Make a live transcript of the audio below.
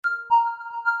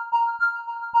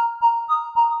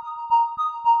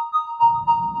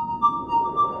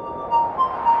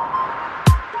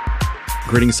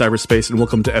Greetings, cyberspace, and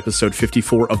welcome to episode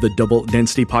 54 of the Double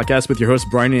Density Podcast with your hosts,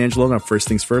 Brian and Angelo. Now, first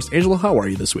things first, Angelo, how are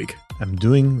you this week? I'm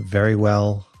doing very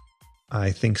well.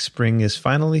 I think spring is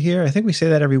finally here. I think we say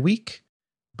that every week,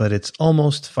 but it's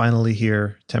almost finally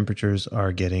here. Temperatures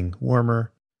are getting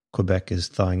warmer. Quebec is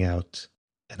thawing out,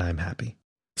 and I'm happy.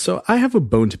 So I have a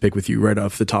bone to pick with you right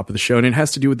off the top of the show, and it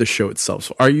has to do with the show itself.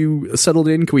 So are you settled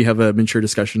in? Can we have a mature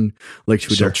discussion like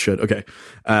two adults should? Okay.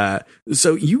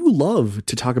 So you love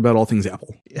to talk about all things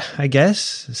Apple. I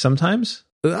guess sometimes.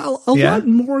 A lot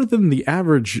more than the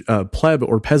average pleb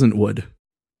or peasant would.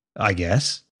 I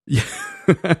guess. Yeah.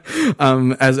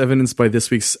 As evidenced by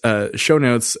this week's show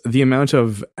notes, the amount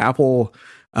of Apple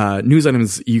news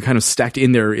items you kind of stacked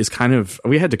in there is kind of,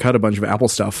 we had to cut a bunch of Apple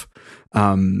stuff.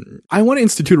 I want to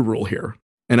institute a rule here,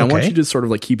 and I want you to sort of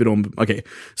like keep it on. Okay.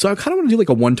 So I kind of want to do like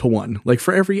a 1-to-1, like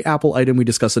for every Apple item, we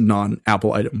discuss a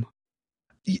non-Apple item.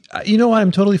 You know what?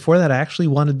 I'm totally for that. I actually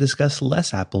want to discuss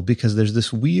less Apple because there's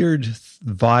this weird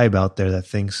vibe out there that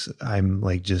thinks I'm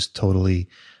like just totally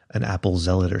an Apple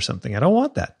zealot or something. I don't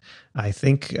want that. I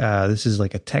think this is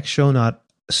like a tech show, not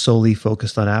solely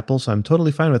focused on Apple. So I'm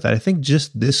totally fine with that. I think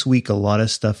just this week, a lot of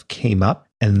stuff came up,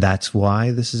 and that's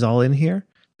why this is all in here.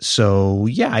 So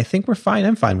yeah, I think we're fine.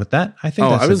 I'm fine with that. I think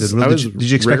that's a good rule. Did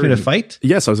you expect me to fight?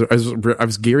 Yes, I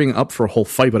was gearing up for a whole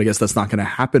fight, but I guess that's not going to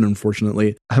happen,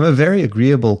 unfortunately. I'm a very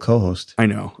agreeable co-host. I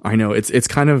know. It's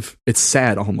kind of, it's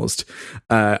sad almost.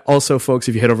 Also, folks,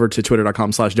 if you head over to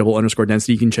twitter.com/double_density,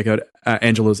 you can check out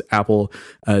Angelo's Apple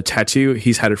tattoo.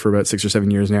 He's had it for about 6 or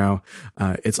 7 years now.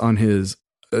 It's on his,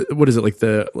 what is it?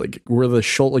 Where the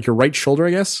shoulder, like your right shoulder, I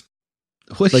guess.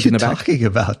 What are you talking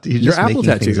about? You're just Apple making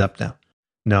tattoo. Things up now.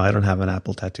 No, I don't have an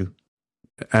Apple tattoo.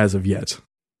 As of yet.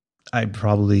 I'd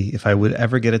probably, if I would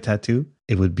ever get a tattoo,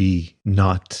 it would be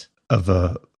not of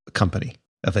a company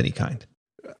of any kind.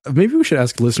 Maybe we should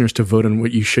ask listeners to vote on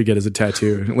what you should get as a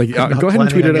tattoo. Like, go ahead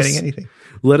and tweet at us. Anything.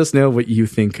 Let us know what you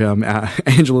think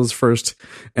Angela's first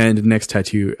and next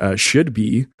tattoo should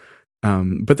be.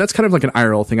 But that's kind of like an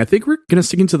IRL thing. I think we're going to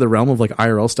stick into the realm of like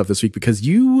IRL stuff this week because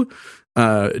you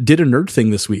did a nerd thing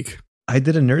this week. I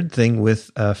did a nerd thing with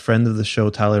a friend of the show,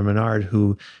 Tyler Menard,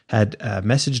 who had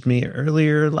messaged me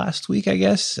earlier last week, I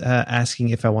guess, asking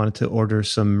if I wanted to order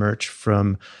some merch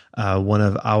from one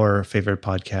of our favorite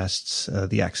podcasts,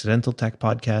 the Accidental Tech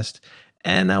Podcast.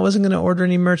 And I wasn't going to order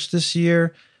any merch this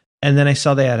year. And then I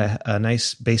saw they had a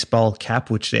nice baseball cap,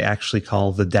 which they actually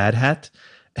call the dad hat.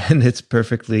 And it's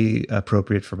perfectly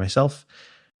appropriate for myself.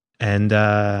 And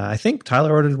I think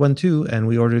Tyler ordered one too, and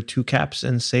we ordered 2 caps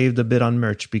and saved a bit on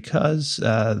merch because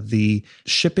the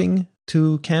shipping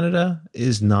to Canada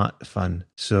is not fun.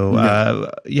 So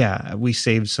yeah, we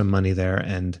saved some money there,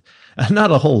 and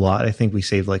not a whole lot. I think we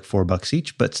saved like $4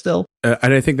 each, but still.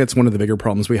 And I think that's one of the bigger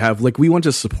problems we have. Like, we want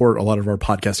to support a lot of our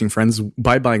podcasting friends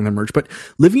by buying their merch, but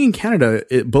living in Canada,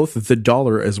 both the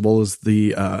dollar as well as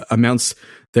the amounts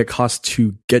that cost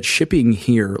to get shipping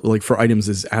here, like for items,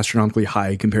 is astronomically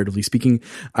high, comparatively speaking.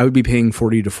 I would be paying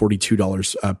 $40 to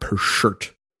 $42 per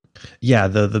shirt. Yeah,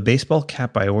 the baseball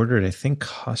cap I ordered, I think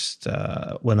cost,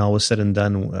 when all was said and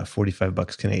done,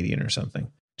 $45 Canadian or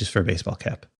something, just for a baseball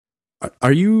cap.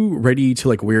 Are you ready to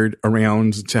like weird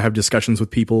around to have discussions with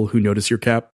people who notice your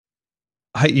cap?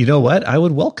 You know what? I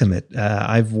would welcome it.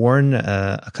 I've worn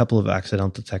a couple of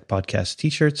Accidental Tech Podcast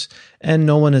t-shirts, and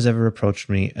no one has ever approached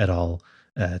me at all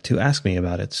to ask me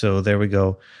about it. So there we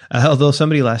go. Although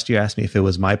somebody last year asked me if it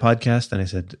was my podcast, and I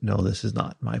said, no, this is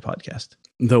not my podcast.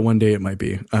 Though one day it might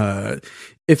be.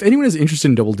 If anyone is interested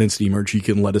in Double Density merch, you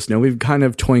can let us know. We've kind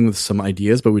of toying with some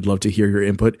ideas, but we'd love to hear your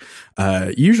input.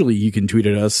 Usually you can tweet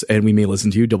at us and we may listen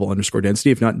to you,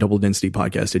 double_density. If not,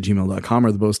 doubledensity.podcast@gmail.com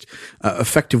are the most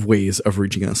effective ways of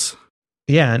reaching us.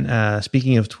 Yeah. And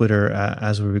speaking of Twitter,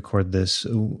 as we record this,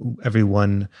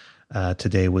 everyone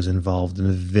today was involved in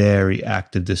a very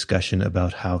active discussion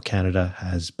about how Canada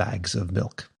has bags of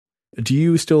milk. Do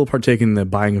you still partake in the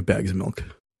buying of bags of milk?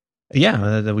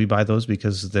 Yeah, we buy those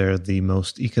because they're the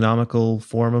most economical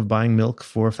form of buying milk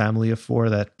for a family of 4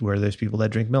 where there's people that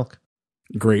drink milk.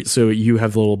 Great. So you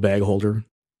have the little bag holder.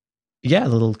 Yeah, a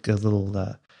little.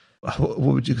 What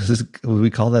would we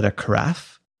call that? A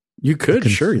carafe? You could,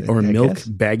 sure, or a milk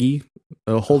baggie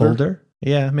holder.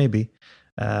 Yeah, maybe.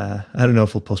 I don't know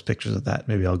if we'll post pictures of that.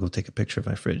 Maybe I'll go take a picture of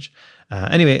my fridge.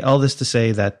 Anyway, all this to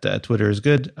say that Twitter is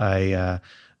good.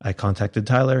 I contacted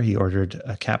Tyler. He ordered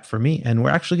a cap for me, and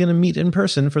we're actually going to meet in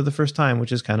person for the first time,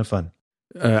 which is kind of fun.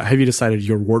 Have you decided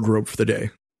your wardrobe for the day?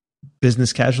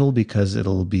 Business casual, because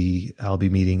I'll be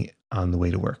meeting on the way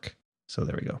to work. So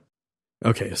there we go.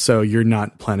 Okay, so you're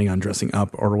not planning on dressing up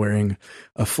or wearing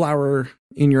a flower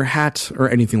in your hat or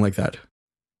anything like that?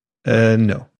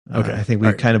 No. Okay. I think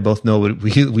we kind of both know what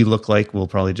we look like. We'll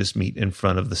probably just meet in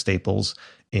front of the Staples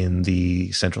in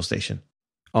the Central Station.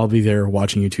 I'll be there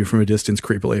watching you two from a distance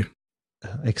creepily.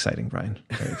 Exciting, Brian.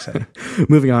 Very exciting.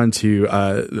 Moving on to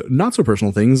not so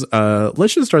personal things.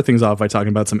 Let's just start things off by talking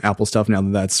about some Apple stuff now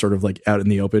that that's sort of like out in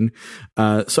the open.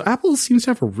 So Apple seems to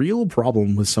have a real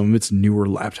problem with some of its newer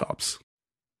laptops.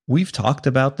 We've talked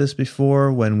about this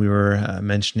before when we were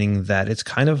mentioning that it's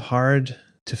kind of hard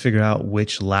to figure out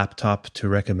which laptop to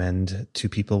recommend to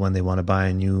people when they want to buy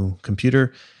a new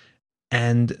computer.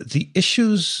 And the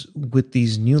issues with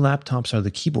these new laptops are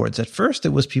the keyboards. At first, it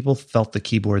was people felt the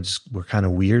keyboards were kind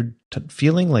of weird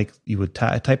feeling, like you would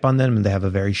type on them and they have a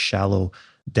very shallow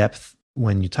depth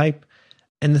when you type.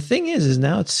 And the thing is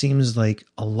now it seems like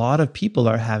a lot of people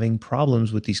are having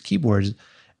problems with these keyboards.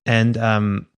 And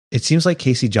it seems like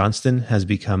Casey Johnston has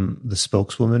become the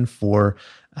spokeswoman for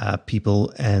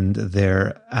people and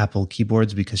their Apple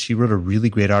keyboards, because she wrote a really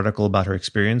great article about her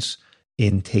experience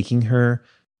in taking her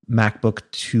MacBook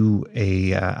to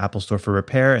a Apple store for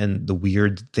repair and the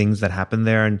weird things that happened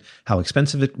there and how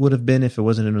expensive it would have been if it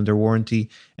wasn't under warranty.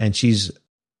 And she's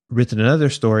written another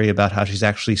story about how she's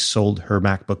actually sold her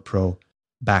MacBook Pro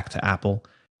back to Apple.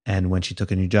 And when she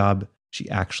took a new job, she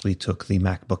actually took the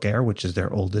MacBook Air, which is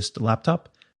their oldest laptop,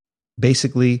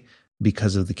 basically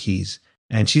because of the keys.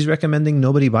 And she's recommending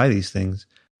nobody buy these things.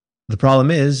 The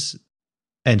problem is,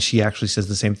 and she actually says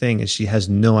the same thing, is she has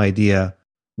no idea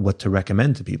what to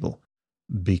recommend to people,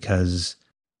 because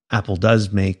Apple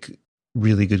does make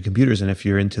really good computers. And if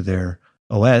you're into their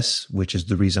OS, which is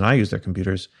the reason I use their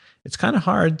computers, it's kind of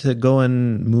hard to go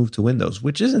and move to Windows,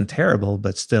 which isn't terrible,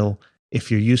 but still, if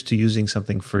you're used to using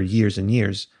something for years and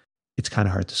years, it's kind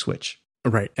of hard to switch.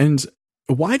 Right. And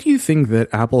why do you think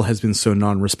that Apple has been so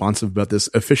non-responsive about this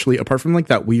officially, apart from like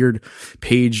that weird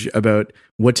page about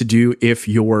what to do if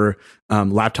your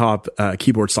laptop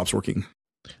keyboard stops working?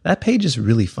 That page is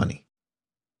really funny.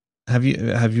 Have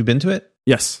you been to it?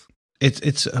 Yes.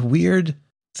 It's a weird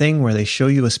thing where they show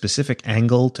you a specific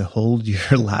angle to hold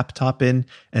your laptop in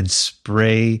and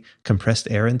spray compressed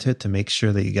air into it to make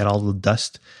sure that you get all the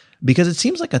dust. Because it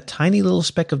seems like a tiny little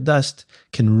speck of dust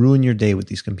can ruin your day with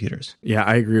these computers. Yeah,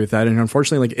 I agree with that. And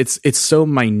unfortunately, like it's so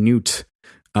minute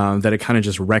that it kind of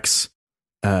just wrecks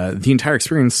the entire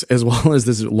experience, as well as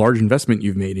this large investment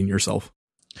you've made in yourself.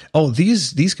 Oh,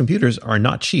 these computers are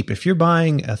not cheap. If you're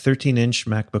buying a 13-inch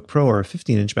MacBook Pro or a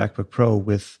 15-inch MacBook Pro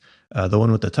with the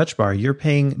one with the touch bar, you're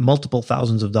paying multiple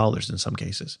thousands of dollars in some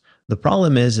cases. The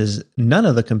problem is none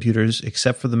of the computers,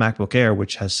 except for the MacBook Air,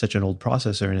 which has such an old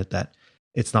processor in it that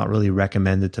it's not really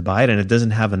recommended to buy it, and it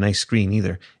doesn't have a nice screen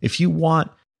either. If you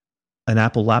want an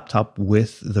Apple laptop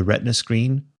with the Retina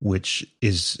screen, which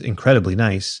is incredibly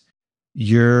nice,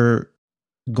 you're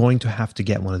going to have to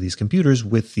get one of these computers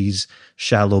with these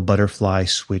shallow butterfly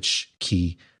switch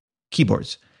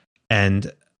keyboards.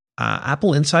 And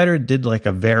Apple Insider did like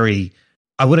a very,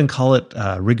 I wouldn't call it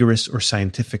rigorous or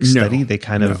scientific study. No, they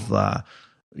kind of,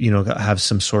 have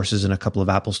some sources in a couple of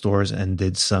Apple stores and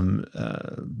did some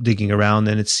digging around.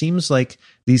 And it seems like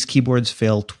these keyboards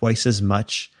fail twice as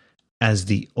much as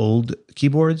the old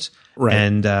keyboards. Right.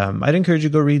 And I'd encourage you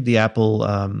to go read the Apple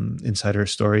Insider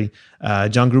story.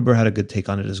 John Gruber had a good take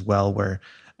on it as well, where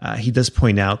he does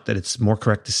point out that it's more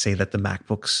correct to say that the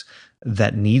MacBooks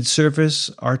that need service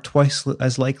are twice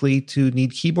as likely to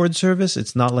need keyboard service.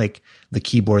 It's not like the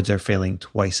keyboards are failing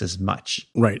twice as much.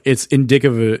 Right. It's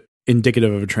indicative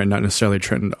of a trend, not necessarily a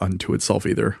trend unto itself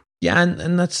either. Yeah,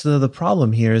 and that's the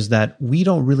problem here, is that we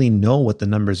don't really know what the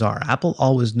numbers are. Apple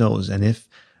always knows, and if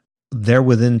they're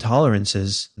within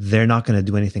tolerances, they're not going to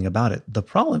do anything about it. The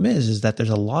problem is that there's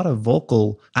a lot of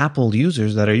vocal Apple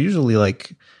users that are usually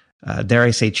like, dare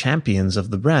I say, champions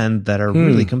of the brand that are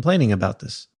really complaining about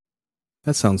this.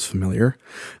 That sounds familiar.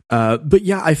 But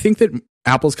yeah, I think that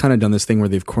Apple's kind of done this thing where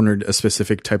they've cornered a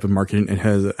specific type of market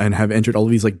and have entered all of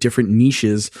these like different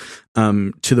niches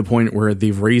to the point where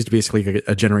they've raised basically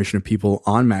a generation of people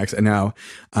on Macs. And now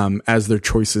as their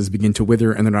choices begin to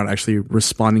wither and they're not actually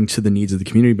responding to the needs of the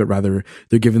community, but rather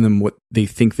they're giving them what they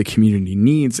think the community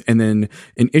needs. And then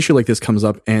an issue like this comes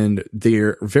up and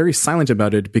they're very silent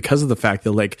about it because of the fact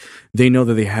that like they know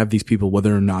that they have these people,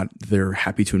 whether or not they're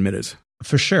happy to admit it.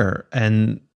 For sure.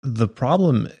 And the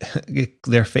problem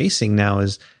they're facing now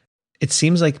is it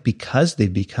seems like because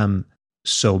they've become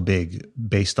so big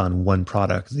based on one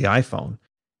product, the iPhone,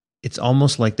 it's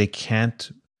almost like they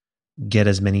can't get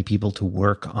as many people to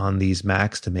work on these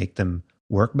Macs to make them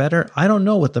work better. I don't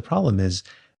know what the problem is.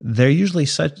 They're usually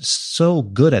so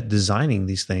good at designing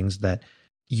these things that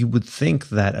you would think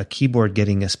that a keyboard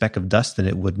getting a speck of dust in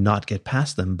it would not get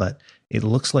past them, but it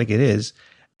looks like it is.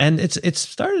 And it's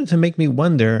started to make me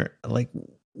wonder, like,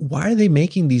 why are they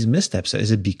making these missteps?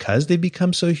 Is it because they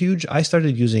become so huge? I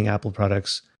started using Apple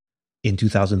products in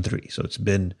 2003, so it's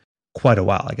been quite a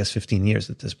while, I guess 15 years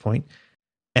at this point.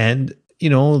 And,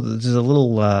 there's a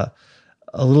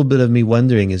little bit of me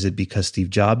wondering, is it because Steve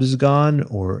Jobs is gone,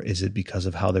 or is it because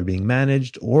of how they're being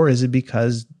managed, or is it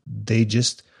because they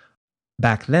just,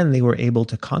 back then, they were able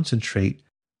to concentrate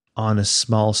on a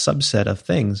small subset of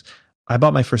things? I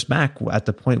bought my first Mac at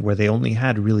the point where they only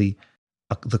had really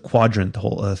the quadrant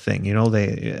whole thing. I don't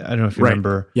know if you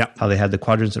remember how they had the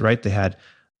quadrants, right? They had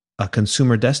a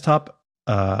consumer desktop,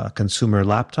 a consumer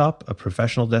laptop, a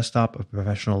professional desktop, a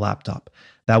professional laptop.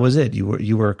 That was it. You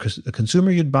were a consumer,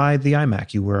 you'd buy the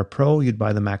iMac. You were a pro, you'd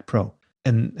buy the Mac Pro.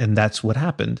 And that's what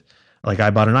happened. Like, I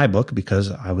bought an iBook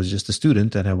because I was just a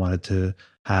student and I wanted to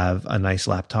have a nice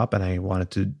laptop and I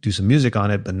wanted to do some music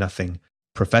on it, but nothing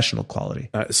professional quality.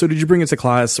 So did you bring it to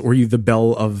class? Were you the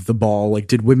belle of the ball? Like,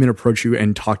 did women approach you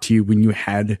and talk to you when you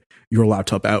had your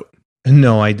laptop out?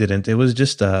 No, I didn't. It was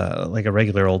just like a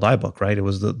regular old iBook, right? It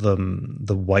was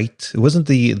the white. It wasn't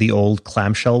the old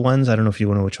clamshell ones. I don't know if you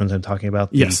know which ones I'm talking about.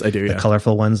 Yes, I do. The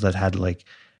colorful ones that had like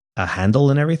a handle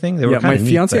and everything. They were my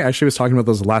fiance actually was talking about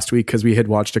those last week because we had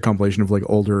watched a compilation of like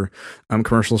older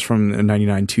commercials from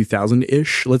 99, 2000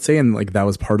 ish, let's say, and like that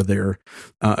was part of their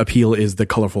appeal, is the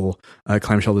colorful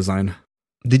clamshell design.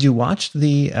 Did you watch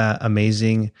the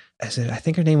amazing? I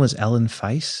think her name was Ellen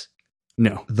Feiss.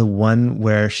 No, the one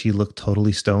where she looked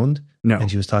totally stoned. No,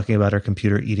 and she was talking about her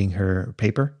computer eating her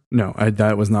paper. No,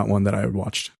 that was not one that I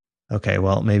watched. Okay,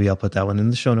 well, maybe I'll put that one in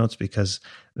the show notes because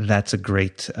that's a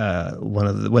great one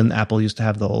of when Apple used to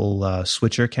have the whole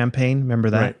Switcher campaign. Remember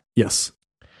that? Right. Yes.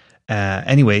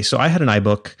 Anyway, so I had an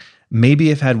iBook.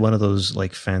 Maybe if I had one of those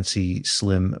like fancy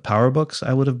slim PowerBooks,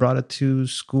 I would have brought it to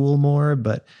school more.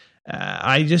 But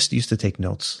I just used to take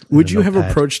notes. Would you have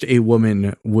approached a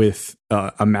woman with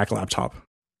a Mac laptop?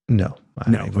 No,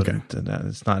 I wouldn't. Okay.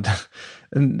 It's not.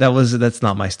 That's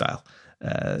not my style.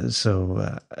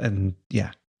 And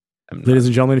yeah. Ladies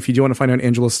and gentlemen, if you do want to find out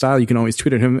Angelo's style, you can always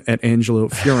tweet at him at Angelo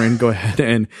Fiorin. Go ahead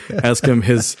and ask him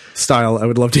his style. I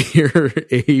would love to hear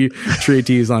a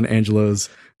treatise on Angelo's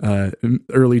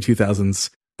early 2000s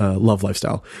love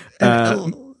lifestyle.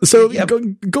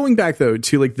 Going back though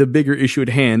to like the bigger issue at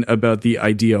hand about the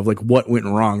idea of like what went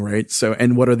wrong, right? So,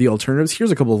 and what are the alternatives?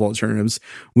 Here's a couple of alternatives.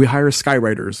 We hire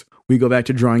skywriters. We go back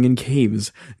to drawing in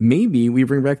caves. Maybe we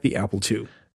bring back the Apple II.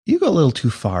 You go a little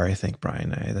too far, I think, Brian.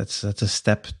 That's a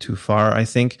step too far. I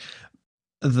think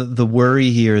the worry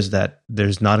here is that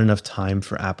there's not enough time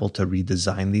for Apple to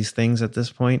redesign these things at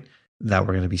this point, that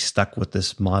we're going to be stuck with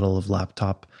this model of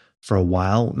laptop for a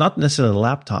while. Not necessarily the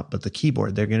laptop, but the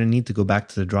keyboard. They're going to need to go back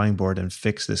to the drawing board and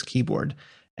fix this keyboard.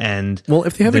 And well,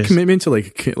 if they have a commitment to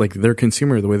like their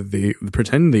consumer the way that they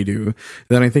pretend they do,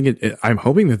 then I think I'm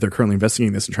hoping that they're currently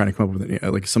investigating this and trying to come up with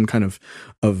like some kind of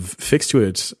fix to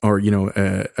it, or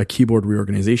a keyboard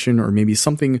reorganization, or maybe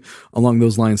something along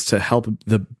those lines to help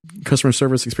the customer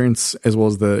service experience as well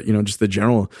as the just the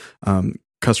general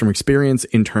customer experience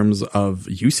in terms of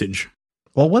usage.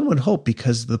 Well, one would hope,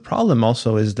 because the problem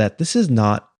also is that this is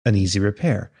not an easy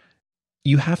repair.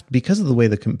 You have, because of the way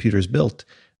the computer is built,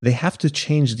 they have to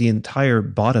change the entire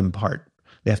bottom part.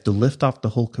 They have to lift off the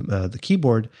whole the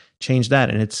keyboard, change that,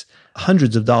 and it's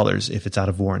hundreds of dollars if it's out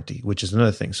of warranty, which is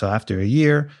another thing. So after a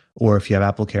year, or if you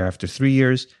have AppleCare after 3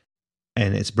 years,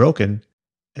 and it's broken,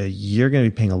 you're going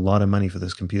to be paying a lot of money for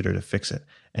this computer to fix it,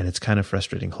 and it's kind of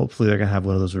frustrating. Hopefully, they're going to have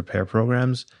one of those repair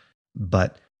programs,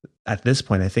 but at this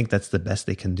point, I think that's the best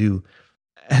they can do.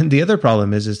 And the other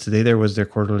problem is today there was their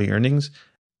quarterly earnings.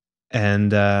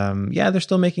 And they're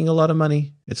still making a lot of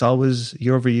money. It's always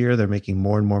year over year, they're making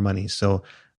more and more money. So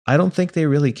I don't think they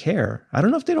really care. I don't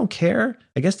know if they don't care.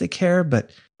 I guess they care,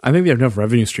 but I think they have enough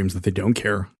revenue streams that they don't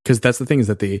care. Because that's the thing, is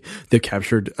that they've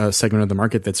captured a segment of the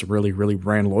market that's really, really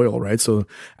brand loyal, right? So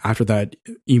after that,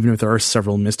 even if there are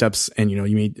several missteps and you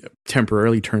may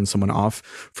temporarily turn someone off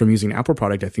from using an Apple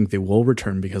product, I think they will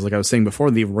return, because like I was saying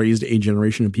before, they've raised a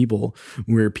generation of people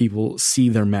where people see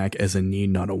their Mac as a need,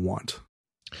 not a want.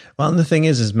 Well, and the thing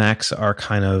is Macs are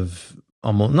kind of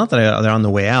almost, not that they're on the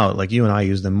way out. Like you and I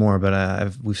use them more,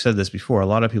 but we've said this before. A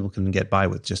lot of people can get by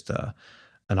with just an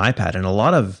iPad, and a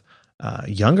lot of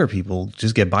younger people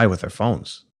just get by with their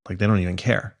phones. Like they don't even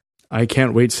care. I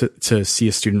can't wait to see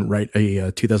a student write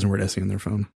a 2,000 word essay on their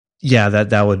phone. Yeah,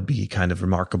 that would be kind of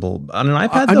remarkable. On an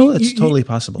iPad, it's totally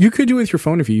possible. You could do it with your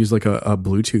phone if you use like a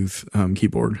Bluetooth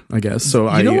keyboard, I guess. So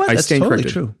I stand totally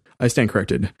corrected. True. I stand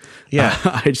corrected. Yeah.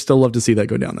 I'd still love to see that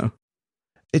go down, though.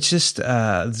 It's just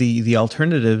the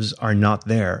alternatives are not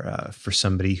there for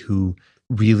somebody who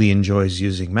really enjoys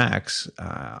using Macs.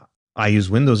 I use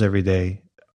Windows every day,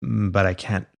 but I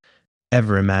can't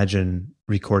ever imagine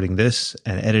recording this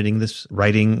and editing this,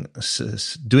 writing,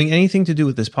 doing anything to do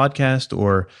with this podcast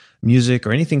or music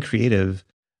or anything creative.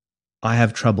 I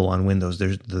have trouble on Windows.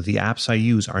 There's the apps I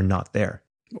use are not there.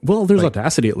 Well, there's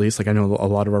Audacity at least. Like I know a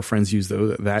lot of our friends use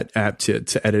that app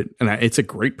to edit, and it's a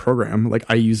great program. Like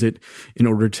I use it in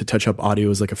order to touch up audio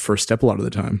as like a first step a lot of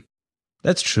the time.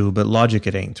 That's true, but Logic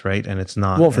it ain't, right? And it's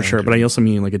not. Well, for sure. But I also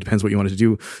mean like it depends what you want to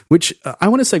do, which I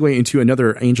want to segue into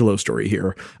another Angelo story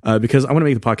here because I want to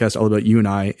make the podcast all about you and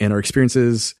I and our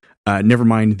experiences. Never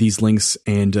mind these links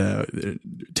and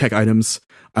tech items.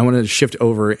 I want to shift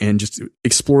over and just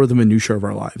explore the minutiae of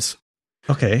our lives.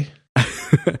 Okay.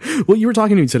 Well, you were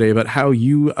talking to me today about how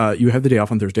you have the day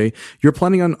off on Thursday. You're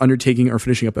planning on undertaking or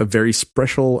finishing up a very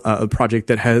special project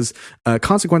that has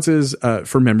consequences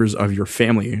for members of your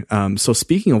family. So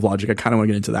speaking of Logic, I kind of want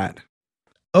to get into that.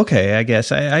 Okay, I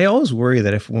guess I always worry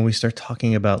that if when we start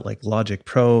talking about like Logic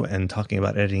Pro and talking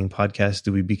about editing podcasts,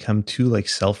 do we become too like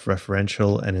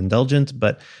self-referential and indulgent?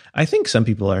 But I think some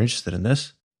people are interested in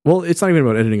this. Well, it's not even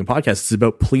about editing a podcast. It's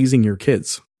about pleasing your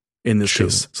kids in this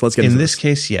case. So let's get into this. In this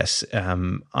case, yes.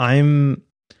 I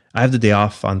have the day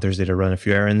off on Thursday to run a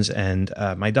few errands, and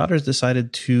my daughter's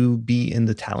decided to be in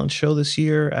the talent show this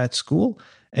year at school.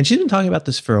 And she's been talking about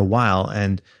this for a while.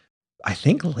 And I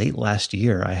think late last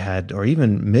year or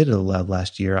even middle of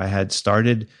last year, I had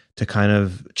started to kind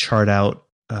of chart out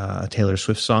a Taylor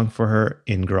Swift song for her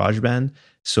in GarageBand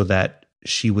so that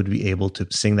she would be able to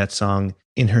sing that song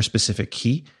in her specific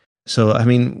key. So, I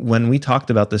mean, when we talked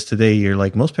about this today, you're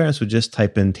like, most parents would just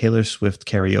type in Taylor Swift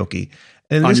karaoke.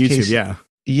 And on YouTube, case, yeah.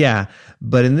 Yeah.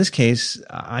 But in this case,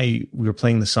 we were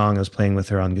playing the song. I was playing with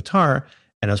her on guitar,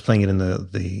 and I was playing it in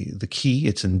the key.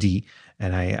 It's in D.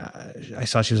 And I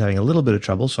saw she was having a little bit of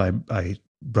trouble, so I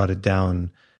brought it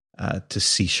down to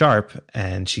C sharp,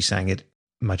 and she sang it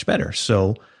much better.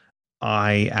 So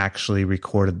I actually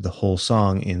recorded the whole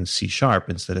song in C sharp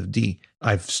instead of D.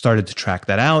 I've started to track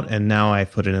that out, and now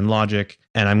I've put it in Logic,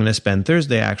 and I'm going to spend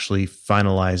Thursday actually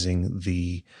finalizing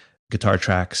the guitar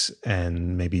tracks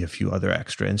and maybe a few other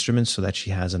extra instruments so that she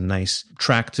has a nice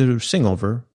track to sing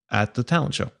over at the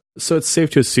talent show. So it's safe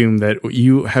to assume that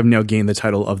you have now gained the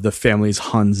title of the family's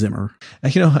Hans Zimmer.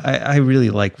 You know, I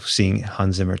really like seeing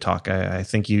Hans Zimmer talk. I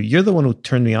think you're the one who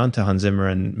turned me on to Hans Zimmer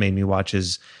and made me watch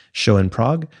his show in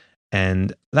Prague.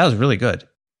 And that was really good.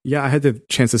 Yeah, I had the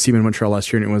chance to see him in Montreal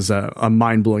last year, and it was a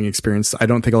mind-blowing experience. I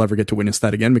don't think I'll ever get to witness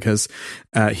that again because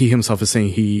he himself is saying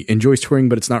he enjoys touring,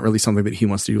 but it's not really something that he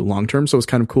wants to do long-term. So it was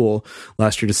kind of cool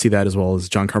last year to see that, as well as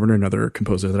John Carpenter, another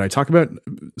composer that I talk about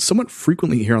somewhat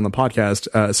frequently here on the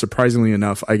podcast. Surprisingly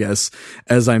enough, I guess,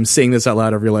 as I'm saying this out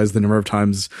loud, I've realized the number of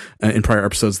times in prior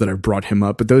episodes that I've brought him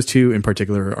up. But those two in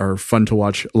particular are fun to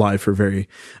watch live for very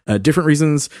different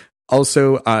reasons.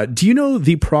 Also, do you know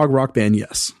the prog rock band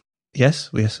Yes?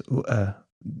 Yes.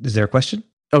 Is there a question?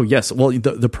 Oh, yes. Well,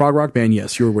 the prog rock band,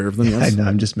 yes. You're aware of them, yes? I know,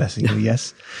 I'm just messing with you.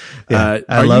 Yes. Yeah,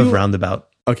 I love Roundabout.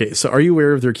 Okay, so are you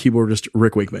aware of their keyboardist,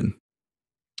 Rick Wakeman?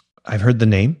 I've heard the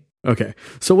name. Okay,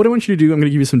 so what I want you to do, I'm going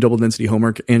to give you some double density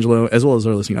homework, Angelo, as well as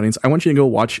our listening audience. I want you to go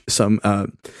watch some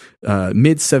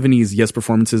mid-70s Yes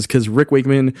performances because Rick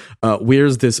Wakeman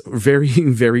wears this very,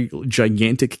 very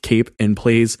gigantic cape and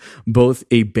plays both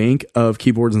a bank of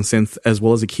keyboards and synth as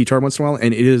well as a guitar once in a while.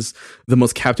 And it is the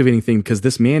most captivating thing because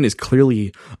this man is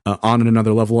clearly on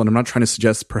another level. And I'm not trying to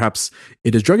suggest perhaps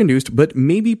it is drug-induced, but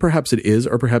maybe perhaps it is,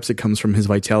 or perhaps it comes from his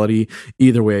vitality.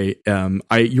 Either way,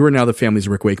 you are now the family's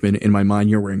Rick Wakeman. In my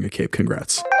mind, you're wearing a cape.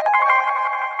 Congrats.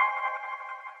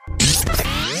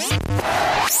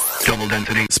 Double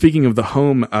density. Speaking of the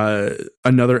home,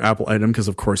 another Apple item, because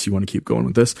of course you want to keep going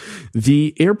with this.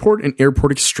 The Airport and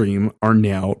Airport Extreme are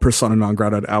now persona non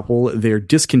grata at Apple. They're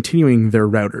discontinuing their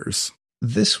routers.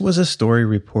 This was a story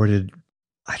reported,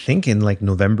 I think, in like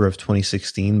November of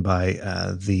 2016 by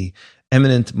the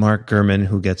eminent Mark Gurman,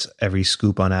 who gets every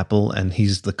scoop on Apple, and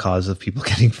he's the cause of people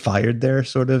getting fired there,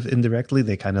 sort of indirectly.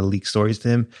 They kind of leak stories to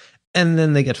him, and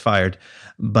then they get fired.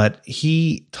 But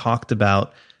he talked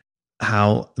about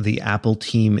how the Apple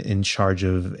team in charge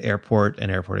of Airport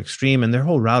and Airport Extreme and their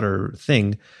whole router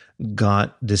thing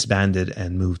got disbanded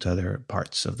and moved to other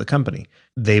parts of the company.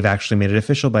 They've actually made it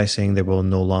official by saying there will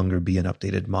no longer be an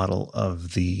updated model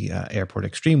of the Airport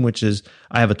Extreme, which is,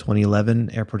 I have a 2011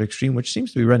 Airport Extreme, which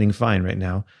seems to be running fine right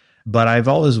now. But I've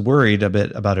always worried a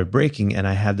bit about it breaking, and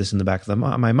I had this in the back of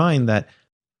my mind that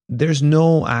there's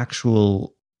no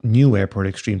actual new Airport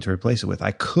Extreme to replace it with.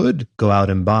 I could go out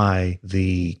and buy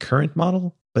the current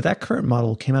model, but that current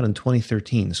model came out in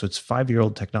 2013, so it's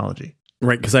 5-year-old technology.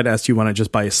 Right, because I'd asked you want to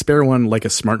just buy a spare one like a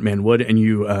smart man would, and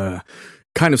you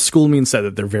kind of schooled me and said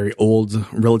that they're very old,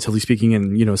 relatively speaking,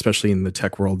 and especially in the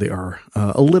tech world, they are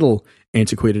a little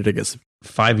antiquated, I guess.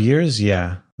 5 years,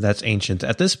 yeah, that's ancient.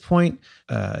 At this point,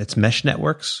 it's mesh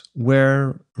networks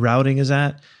where routing is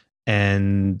at,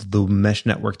 and the mesh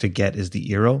network to get is the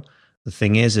Eero. The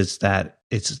thing is, it's that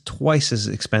it's twice as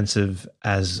expensive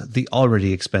as the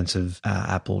already expensive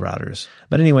Apple routers.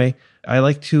 But anyway, I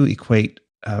like to equate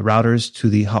routers to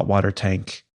the hot water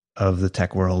tank of the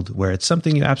tech world, where it's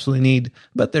something you absolutely need,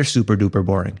 but they're super duper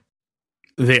boring.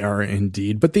 They are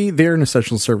indeed, but they're an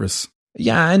essential service.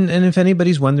 Yeah, and if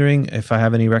anybody's wondering if I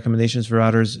have any recommendations for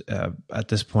routers, at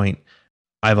this point,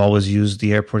 I've always used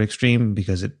the Airport Extreme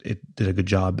because it did a good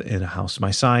job in a house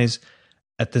my size.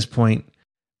 At this point,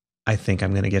 I think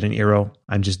I'm going to get an Eero.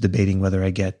 I'm just debating whether I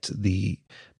get the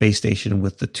base station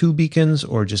with the 2 beacons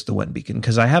or just the 1 beacon,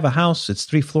 because I have a house, it's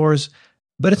 3 floors,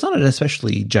 but it's not an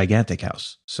especially gigantic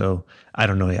house. So I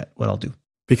don't know yet what I'll do.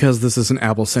 Because this is an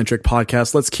Apple-centric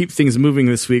podcast, let's keep things moving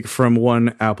this week from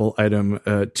one Apple item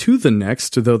to the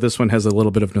next, though this one has a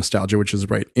little bit of nostalgia, which is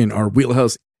right in our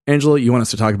wheelhouse. Angela, you want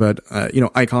us to talk about,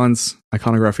 icons,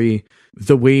 iconography,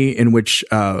 the way in which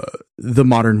the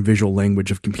modern visual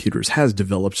language of computers has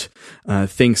developed,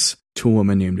 thanks to a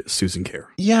woman named Susan Kare.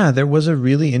 Yeah, there was a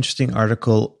really interesting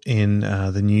article in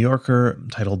the New Yorker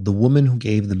titled "The Woman Who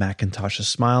Gave the Macintosh a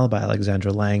Smile" by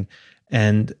Alexandra Lang.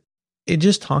 And it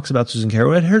just talks about Susan Kare,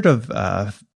 who I'd heard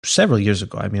of several years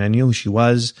ago. I mean, I knew who she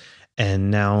was, and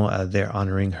now they're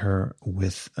honoring her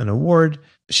with an award.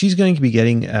 She's going to be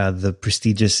getting the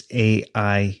prestigious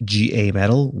AIGA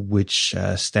medal, which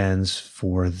stands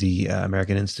for the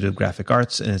American Institute of Graphic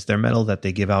Arts, and it's their medal that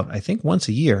they give out, I think, once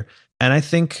a year. And I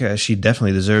think she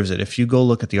definitely deserves it. If you go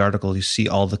look at the article, you see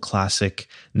all the classic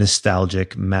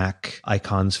nostalgic Mac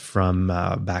icons from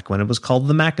back when it was called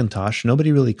the Macintosh.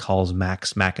 Nobody really calls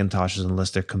Macs Macintoshes unless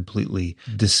they're completely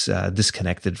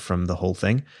disconnected from the whole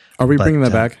thing. Are we bringing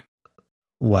that back?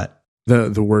 What?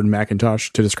 The word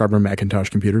Macintosh to describe our Macintosh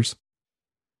computers?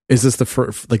 Is this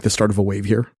the start of a wave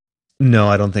here? No,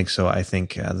 I don't think so. I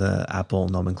think the Apple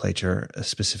nomenclature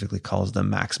specifically calls them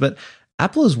Macs. But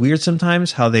Apple is weird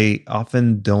sometimes how they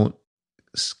often don't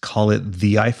call it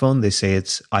the iPhone. They say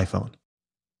it's iPhone.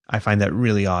 I find that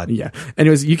really odd. Yeah.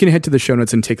 Anyways, you can head to the show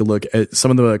notes and take a look at some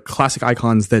of the classic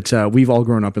icons that we've all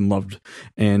grown up and loved.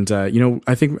 And, I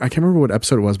can't remember what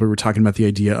episode it was, but we were talking about the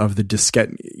idea of the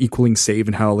diskette equaling save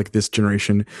and how this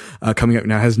generation coming up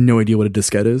now has no idea what a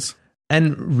diskette is.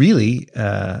 And really,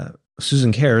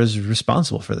 Susan Kare is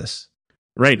responsible for this.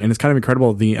 Right. And it's kind of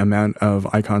incredible the amount of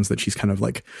icons that she's kind of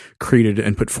created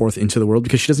and put forth into the world,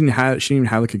 because she didn't even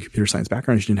have a computer science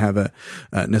background. She didn't have a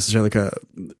necessarily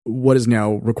what is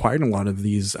now required in a lot of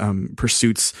these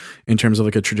pursuits in terms of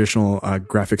a traditional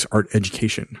graphics art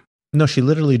education. No, she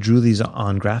literally drew these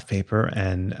on graph paper,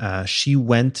 and she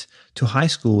went to high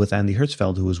school with Andy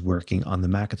Hertzfeld, who was working on the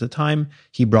Mac at the time.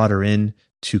 He brought her in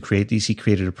to create these. He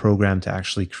created a program to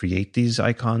actually create these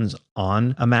icons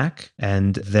on a Mac.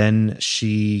 And then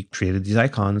she created these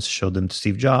icons, showed them to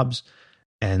Steve Jobs,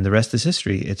 and the rest is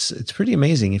history. It's pretty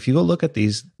amazing. If you go look at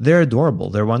these, they're adorable.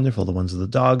 They're wonderful. The ones of the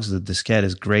dogs, the diskette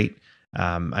is great.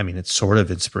 It's sort of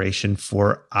inspiration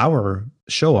for our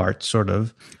show art, sort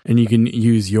of. And you can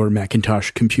use your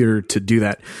Macintosh computer to do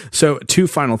that. So 2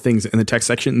 final things in the tech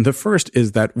section. The first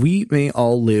is that we may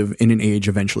all live in an age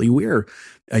eventually where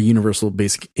a universal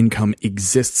basic income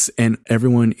exists and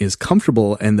everyone is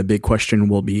comfortable. And the big question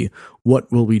will be, what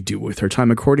will we do with our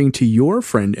time? According to your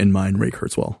friend and mine, Ray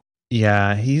Kurzweil.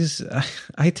 Yeah,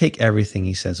 I take everything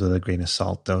he says with a grain of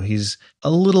salt, though. He's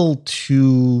a little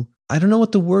too, I don't know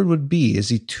what the word would be. Is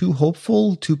he too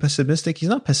hopeful, too pessimistic? He's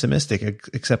not pessimistic,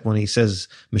 except when he says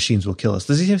machines will kill us.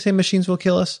 Does he say machines will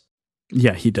kill us?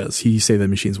 Yeah, he does. He say that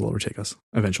machines will overtake us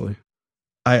eventually.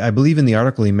 I believe in the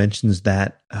article he mentions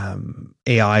that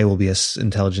AI will be as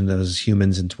intelligent as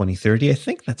humans in 2030. I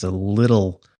think that's a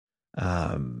little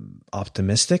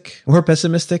optimistic or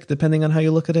pessimistic, depending on how you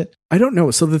look at it. I don't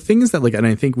know. So the thing is that and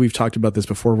I think we've talked about this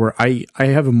before, where I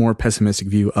have a more pessimistic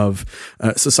view of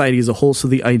society as a whole. So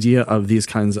the idea of these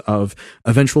kinds of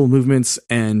eventual movements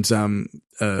and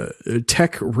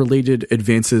tech related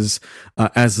advances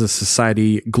as a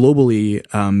society globally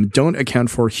don't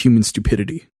account for human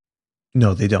stupidity.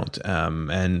 No, they don't.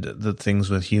 And the things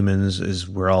with humans is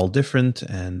we're all different,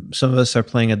 and some of us are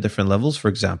playing at different levels. For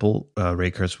example,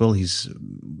 Ray Kurzweil, he's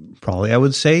probably, I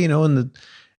would say, in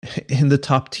the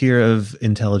top tier of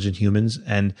intelligent humans.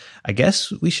 And I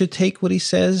guess we should take what he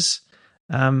says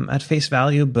at face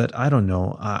value, but I don't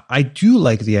know. I do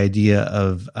like the idea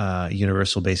of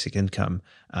universal basic income,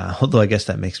 although I guess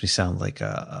that makes me sound like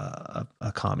a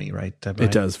commie, right? Brian?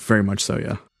 It does, very much so,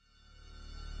 yeah.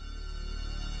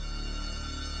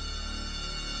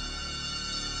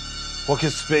 What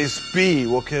could space be?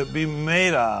 What could it be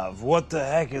made of? What the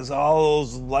heck is all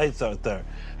those lights out there?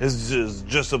 Is it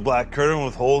just a black curtain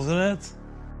with holes in it?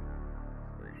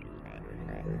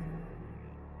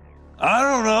 I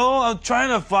don't know. I'm trying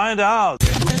to find out.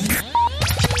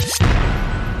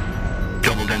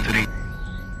 Double density.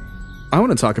 I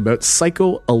want to talk about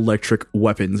psychoelectric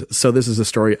weapons. So this is a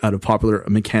story out of Popular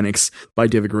Mechanics by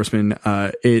David Grossman.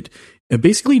 It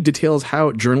basically details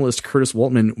how journalist Curtis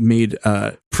Waltman made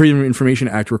Freedom of Information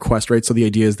Act request, right? So the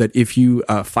idea is that if you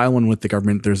file one with the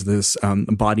government, there's this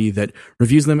body that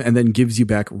reviews them and then gives you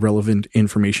back relevant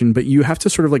information. But you have to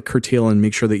sort of like curtail and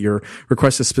make sure that your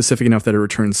request is specific enough that it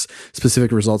returns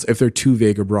specific results. If they're too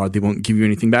vague or broad, they won't give you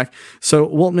anything back. So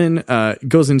Waltman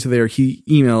goes into there, he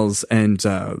emails and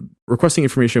requesting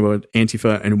information about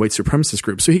Antifa and white supremacist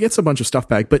groups. So he gets a bunch of stuff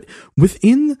back, but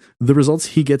within the results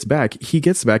he gets back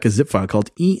a zip file called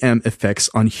EM effects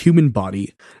on human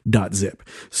body.zip.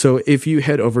 So if you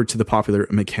head over to the Popular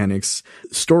Mechanics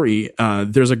story,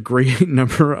 there's a great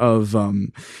number of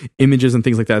images and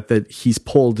things like that he's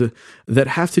pulled that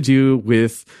have to do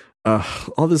with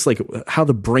all this, like how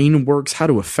the brain works, how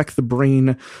to affect the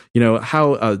brain,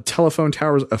 how telephone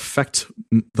towers affect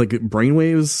like brain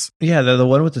waves. Yeah, the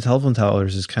one with the telephone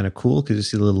towers is kind of cool because you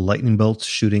see the little lightning bolts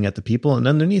shooting at the people, and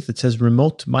underneath it says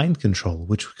remote mind control,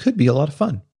 which could be a lot of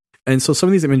fun. And so some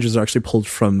of these images are actually pulled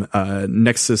from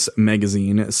Nexus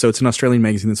magazine. So it's an Australian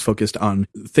magazine that's focused on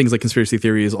things like conspiracy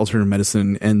theories, alternative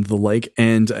medicine, and the like.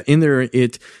 And in there,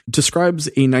 it describes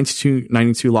a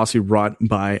 1992 lawsuit brought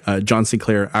by John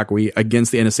Sinclair Acquey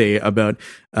against the NSA about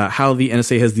how the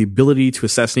NSA has the ability to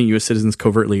assassinate U.S. citizens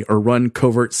covertly or run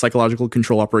covert psychological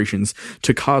control operations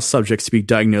to cause subjects to be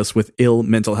diagnosed with ill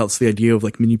mental health. So the idea of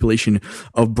like manipulation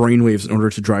of brainwaves in order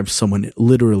to drive someone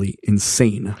literally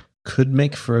insane. Could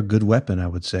make for a good weapon, I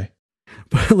would say.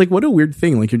 But like, what a weird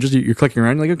thing. Like you're clicking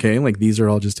around, like, okay, like these are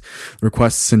all just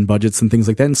requests and budgets and things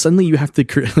like that. And suddenly you have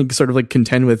to like sort of like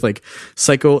contend with like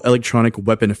psychoelectronic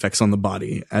weapon effects on the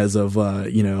body as of,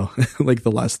 like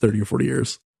the last 30 or 40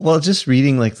 years. Well, just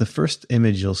reading like the first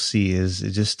image you'll see is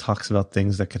it just talks about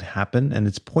things that could happen, and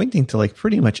it's pointing to like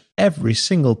pretty much every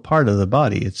single part of the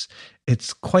body.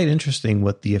 It's quite interesting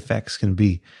what the effects can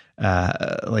be.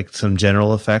 Like some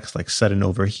general effects like sudden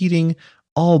overheating,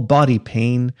 all body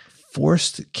pain,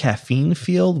 forced caffeine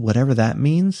field, whatever that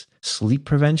means, sleep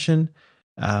prevention,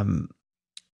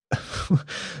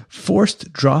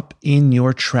 forced drop in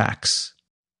your tracks,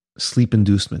 sleep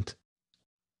inducement.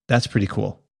 That's pretty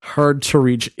cool. Hard to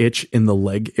reach itch in the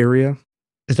leg area.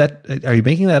 Are you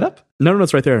making that up? No,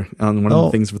 it's right there on one of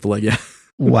the things with the leg. Yeah.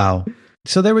 Wow.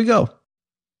 So there we go.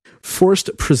 Forced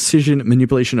precision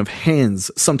manipulation of hands,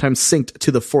 sometimes synced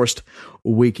to the forced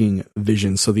waking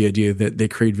vision. So the idea that they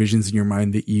create visions in your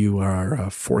mind that you are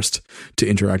forced to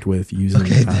interact with using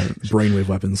brainwave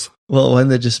weapons. Well, one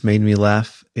that just made me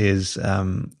laugh is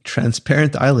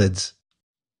transparent eyelids,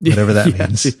 whatever that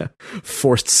means. Yeah.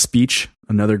 Forced speech,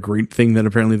 another great thing that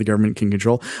apparently the government can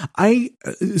control.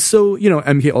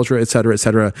 MK Ultra, et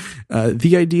cetera,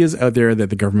 the ideas out there that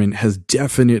the government has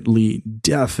definitely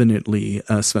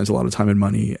spent a lot of time and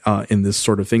money in this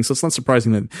sort of thing. So it's not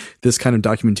surprising that this kind of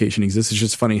documentation exists. It's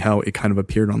just funny how it kind of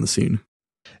appeared on the scene.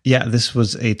 Yeah, this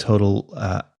was a total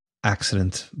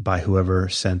accident by whoever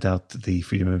sent out the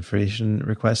Freedom of Information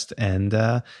request, and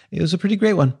it was a pretty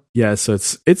great one. Yeah, so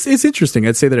it's interesting.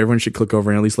 I'd say that everyone should click over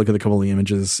and at least look at a couple of the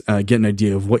images, get an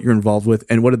idea of what you're involved with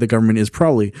and what the government is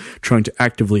probably trying to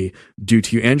actively do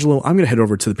to you. Angelo, I'm going to head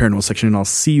over to the paranormal section and I'll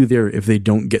see you there if they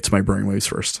don't get to my brainwaves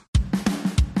first.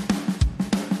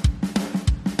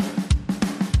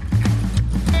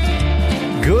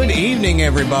 Good evening,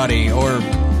 everybody, or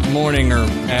morning or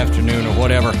afternoon or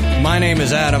whatever. My name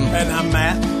is Adam. And I'm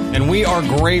Matt. And we are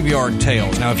Graveyard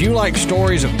Tales. Now, if you like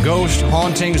stories of ghosts,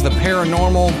 hauntings, the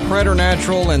paranormal,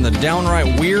 preternatural, and the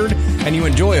downright weird, and you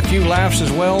enjoy a few laughs as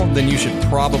well, then you should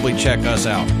probably check us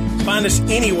out. Find us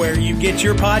anywhere you get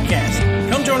your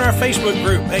podcast. Come join our Facebook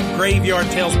group at Graveyard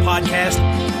Tales Podcast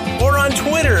or on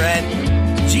Twitter at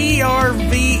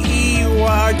GRVEY.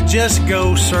 Just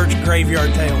go search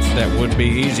Graveyard Tales. That would be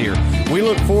easier. We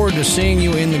look forward to seeing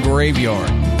you in the graveyard.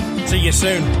 See you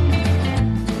soon.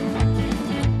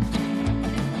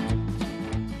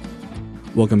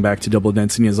 Welcome back to Double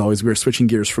Density. As always, we're switching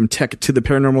gears from tech to the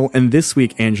paranormal. And this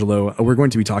week, Angelo, we're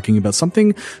going to be talking about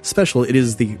something special. It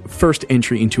is the first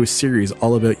entry into a series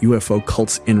all about UFO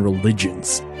cults and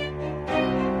religions.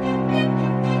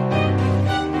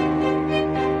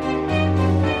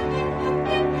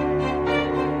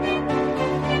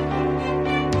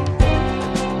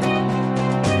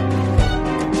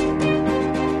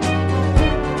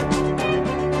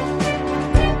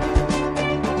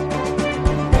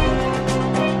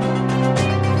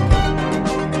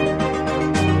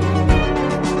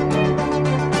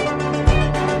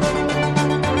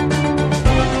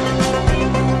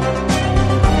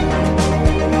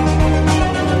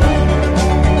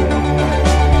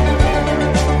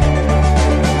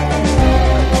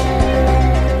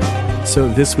 So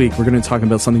this week we're going to talk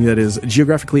about something that is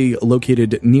geographically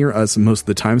located near us most of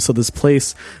the time. So this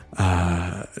place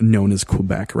known as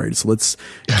Quebec, right? So let's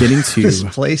get into this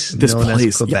place. As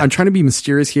Quebec. Yeah, I'm trying to be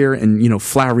mysterious here and,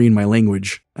 flowery in my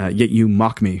language, yet you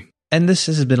mock me. And this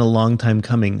has been a long time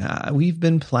coming. We've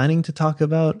been planning to talk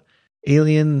about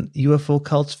alien UFO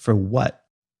cults for what?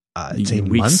 I'd say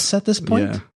Weeks. months at this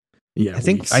point. Yeah.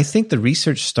 I think the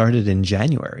research started in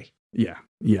January. Yeah.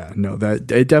 No,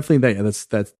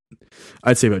 that's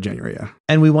I'd say about January. Yeah.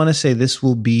 And we want to say this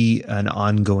will be an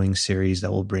ongoing series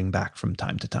that we'll bring back from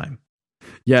time to time.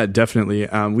 Yeah, definitely.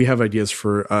 We have ideas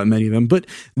for many of them, but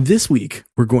this week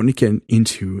we're going to get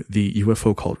into the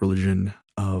UFO cult religion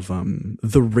of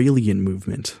the Raelian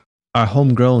movement. Our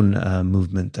homegrown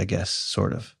movement, I guess,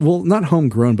 sort of. Well, not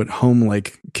homegrown, but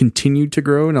continued to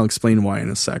grow, and I'll explain why in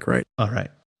a sec, right? All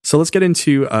right. So let's get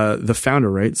into the founder,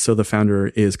 right? So the founder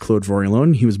is Claude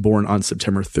Vorilhon. He was born on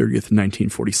September 30th,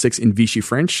 1946 in Vichy,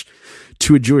 France,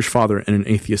 to a Jewish father and an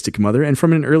atheistic mother. And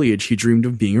from an early age, he dreamed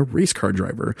of being a race car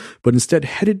driver, but instead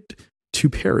headed to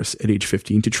Paris at age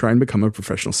 15 to try and become a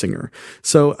professional singer.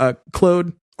 So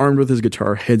Claude, armed with his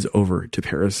guitar, heads over to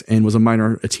Paris and was a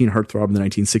teen heartthrob in the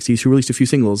 1960s who released a few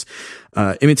singles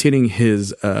imitating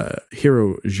his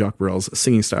hero Jacques Brel's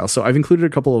singing style. So I've included a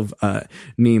couple of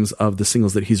names of the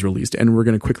singles that he's released, and we're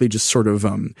going to quickly just sort of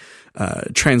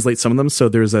translate some of them. So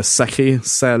there's a Sacré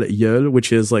Sale Gueule,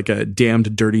 which is like a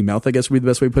damned dirty mouth, I guess would be the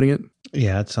best way of putting it.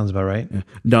 Yeah, that sounds about right. Yeah.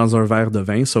 Dans un verre de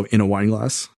vin, so in a wine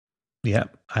glass. Yeah.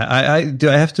 I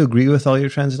have to agree with all your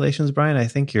translations, Brian? I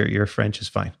think your French is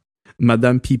fine.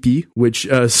 Madame Pipi, which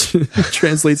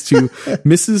translates to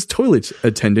Mrs. Toilet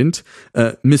Attendant,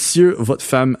 Monsieur, votre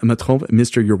femme me trompe,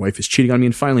 Mr. Your wife is cheating on me,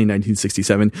 and finally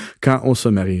 1967, Quand on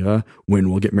se mariera, when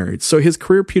we'll get married. So his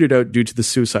career petered out due to the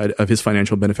suicide of his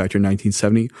financial benefactor in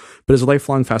 1970, but his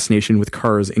lifelong fascination with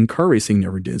cars and car racing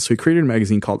never did. So he created a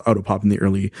magazine called Autopop in the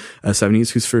early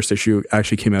 70s, whose first issue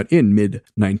actually came out in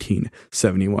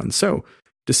mid-1971. So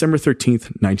December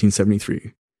 13th,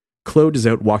 1973. Claude is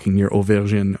out walking near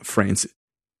Auvergne, France,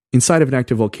 inside of an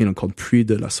active volcano called Puy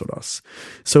de la Soros.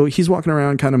 So he's walking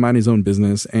around, kind of minding his own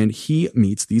business, and he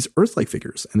meets these Earth-like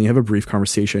figures, and they have a brief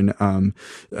conversation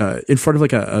in front of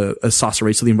like a saucer,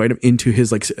 right? So they invite him into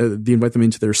they invite them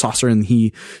into their saucer, and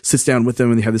he sits down with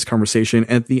them, and they have this conversation.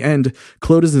 And at the end,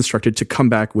 Claude is instructed to come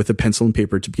back with a pencil and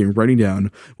paper to begin writing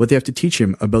down what they have to teach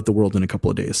him about the world in a couple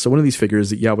of days. So one of these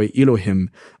figures, Yahweh Elohim,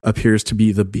 appears to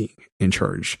be the being in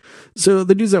charge. So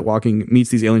the dude's out walking,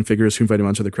 meets these alien figures who invite him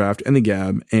onto the craft, and they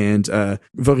gab. And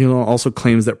Vorilhon also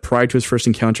claims that prior to his first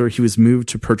encounter, he was moved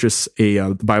to purchase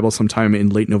a Bible sometime in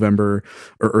late November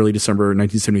or early December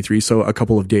 1973. So a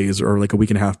couple of days or like a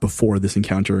week and a half before this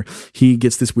encounter, he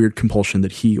gets this weird compulsion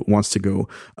that he wants to go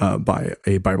buy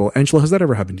a Bible. Angela, has that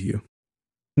ever happened to you?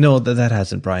 No, that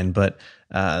hasn't, Brian. But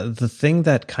the thing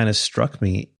that kind of struck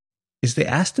me is they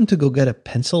asked him to go get a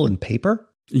pencil and paper.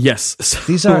 Yes.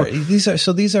 These are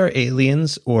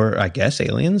aliens, or I guess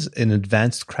aliens in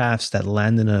advanced crafts that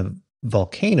land in a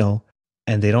volcano,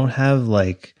 and they don't have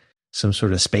like some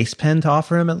sort of space pen to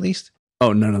offer him at least.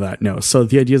 Oh, none of that. No. So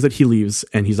the idea is that he leaves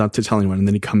and he's not to tell anyone, and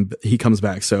then he comes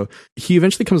back. So he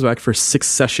eventually comes back for 6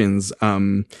 sessions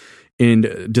in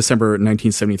December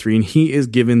 1973, and he is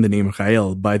given the name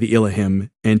Rael by the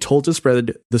Elohim and told to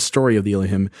spread the story of the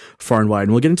Elohim far and wide.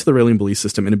 And we'll get into the Raelian belief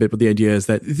system in a bit, but the idea is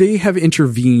that they have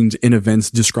intervened in events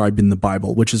described in the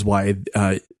Bible, which is why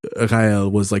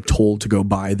Rael was like told to go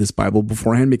buy this Bible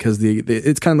beforehand, because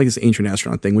it's kind of like this ancient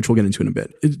astronaut thing, which we'll get into in a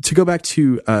bit. To go back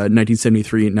to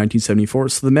 1973 and 1974,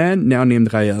 so the man now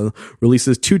named Rael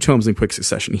releases 2 tomes in quick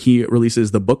succession. He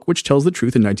releases the book which tells the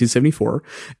truth in 1974,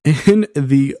 and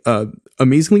the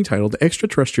amazingly titled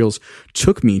Extraterrestrials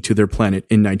Took Me to Their Planet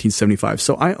in 1975.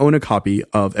 So I own a copy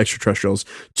of Extraterrestrials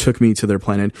Took Me to Their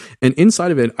Planet, and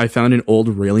inside of it I found an old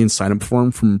Raelian sign-up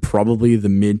form from probably the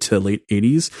mid to late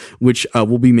 80s, which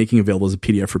we'll be making available as a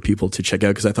PDF for people to check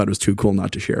out because I thought it was too cool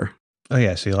not to share. Oh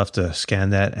yeah, so you'll have to scan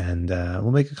that, and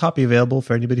we'll make a copy available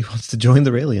for anybody who wants to join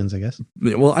the Raelians, I guess.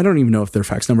 Well, I don't even know if their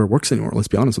fax number works anymore, let's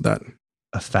be honest with that.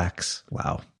 A fax?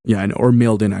 Wow. Yeah, I know, or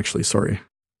mailed in actually, sorry.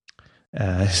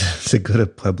 Is it good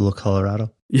at Pueblo,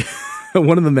 Colorado? Yeah.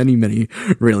 One of the many, many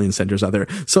Raelian centers out there.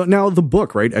 So now the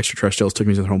book, right? Extraterrestrials Took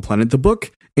Me to Their Home Planet. The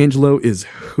book, Angelo, is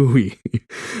hooey.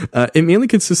 It mainly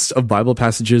consists of Bible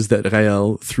passages that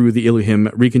Rael, through the Elohim,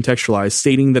 recontextualized,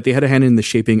 stating that they had a hand in the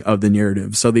shaping of the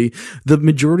narrative. So the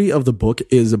majority of the book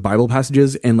is Bible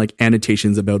passages and like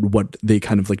annotations about what they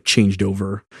kind of like changed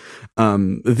over.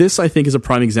 This, I think, is a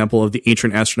prime example of the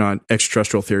ancient astronaut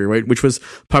extraterrestrial theory, right? Which was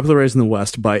popularized in the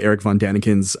West by Eric von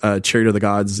Daniken's Chariot of the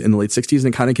Gods in the late 60s,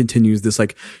 and it kind of continues this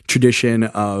like tradition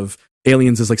of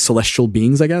aliens as like celestial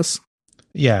beings, I guess.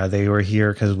 Yeah, they were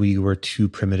here because we were too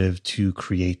primitive to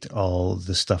create all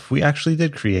the stuff we actually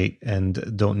did create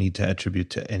and don't need to attribute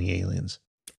to any aliens.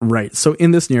 Right. So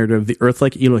in this narrative, the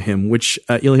Earth-like Elohim, which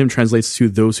Elohim translates to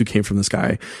those who came from the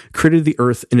sky, created the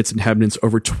Earth and its inhabitants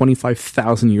over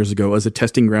 25,000 years ago as a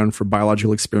testing ground for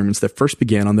biological experiments that first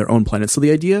began on their own planet. So the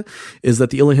idea is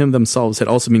that the Elohim themselves had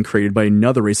also been created by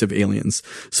another race of aliens.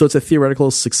 So it's a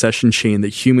theoretical succession chain that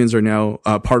humans are now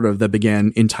part of that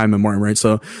began in time memoriam, right?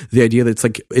 So the idea that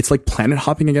it's like planet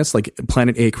hopping, I guess, like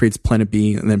planet A creates planet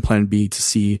B and then planet B to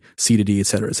C, C to D, et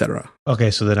cetera, et cetera.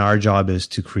 Okay, so then our job is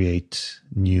to create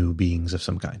new beings of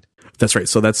some kind. That's right.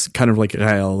 So that's kind of like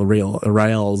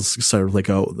Rael's sort of like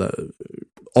the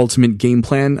ultimate game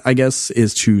plan, I guess,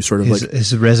 is to sort of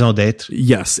his raison d'etre.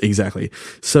 Yes, exactly.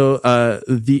 So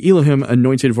the Elohim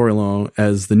anointed Vorillon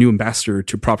as the new ambassador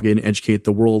to propagate and educate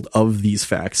the world of these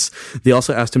facts. They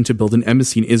also asked him to build an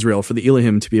embassy in Israel for the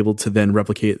Elohim to be able to then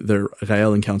replicate their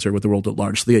Rael encounter with the world at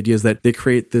large. So the idea is that they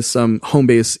create this home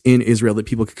base in Israel that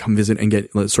people could come visit and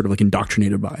get sort of like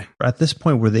indoctrinated by. At this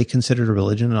point, were they considered a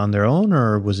religion on their own,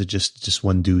 or was it just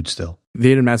one dude still?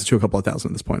 They had amassed to a couple of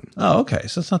thousand at this point. Oh, okay.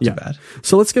 So it's not too bad.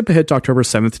 So let's skip ahead to October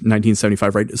 7th,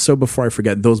 1975, right? So before I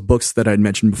forget, those books that I had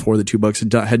mentioned before, the two books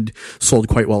had sold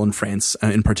quite well in France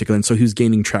in particular. And so he was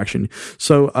gaining traction.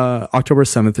 So October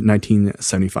 7th,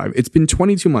 1975. It's been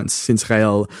 22 months since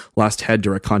Rael last had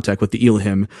direct contact with the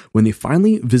Elohim when they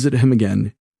finally visited him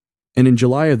again. And in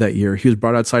July of that year, he was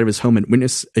brought outside of his home and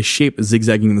witnessed a shape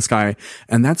zigzagging in the sky.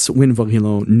 And that's when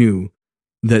Vorillon knew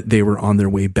that they were on their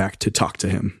way back to talk to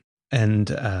him. And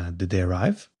did they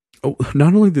arrive? Oh,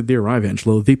 not only did they arrive,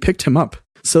 Angelo, they picked him up.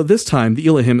 So this time, the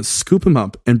Elohim scoop him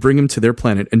up and bring him to their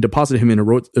planet and deposit him in a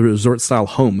resort-style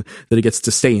home that he gets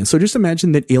to stay in. So just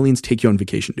imagine that aliens take you on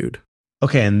vacation, dude.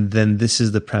 Okay, and then this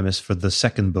is the premise for the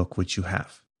second book, which you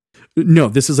have. No,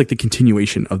 this is like the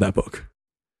continuation of that book.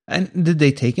 And did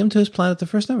they take him to his planet the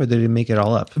first time, or did they make it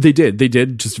all up? They did,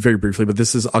 just very briefly. But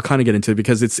this is, I'll kind of get into it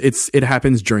because it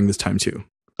happens during this time too.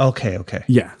 Okay.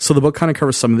 Yeah. So the book kind of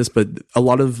covers some of this, but a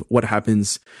lot of what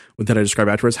happens that I describe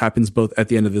afterwards happens both at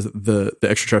the end of the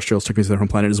extraterrestrials took me to their home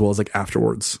planet as well as like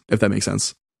afterwards, if that makes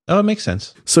sense. Oh, it makes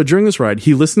sense. So during this ride,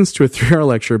 he listens to a 3-hour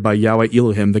lecture by Yahweh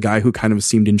Elohim, the guy who kind of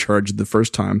seemed in charge the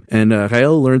first time. And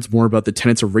Rael learns more about the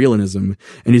tenets of Raelianism,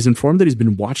 and he's informed that he's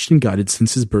been watched and guided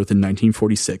since his birth in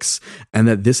 1946, and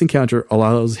that this encounter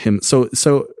allows him...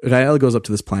 So Rael goes up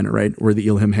to this planet, right, where the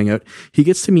Elohim hang out. He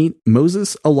gets to meet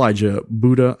Moses, Elijah,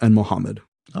 Buddha, and Muhammad.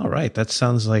 All right, that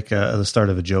sounds like the start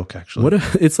of a joke, actually.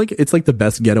 It's like the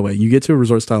best getaway. You get to a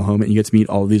resort-style home and you get to meet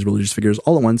all of these religious figures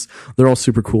all at once. They're all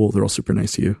super cool. They're all super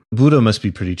nice to you. Buddha must be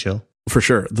pretty chill. For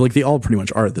sure. Like they all pretty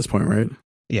much are at this point, right?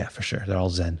 Yeah, for sure. They're all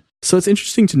Zen. So it's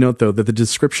interesting to note, though, that the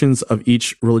descriptions of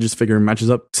each religious figure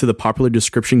matches up to the popular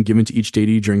description given to each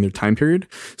deity during their time period.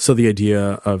 So the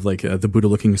idea of like the Buddha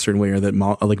looking a certain way, or that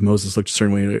like Moses looked a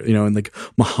certain way, you know, and like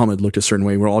Muhammad looked a certain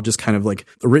way, were all just kind of like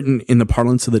written in the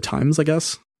parlance of the times, I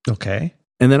guess. Okay.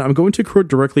 And then I'm going to quote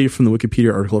directly from the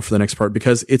Wikipedia article for the next part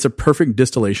because it's a perfect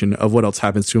distillation of what else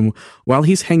happens to him while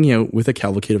he's hanging out with a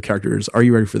cavalcade of characters. Are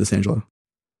you ready for this, Angela?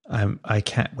 I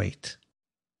can't wait.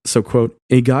 So, quote,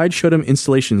 a guide showed him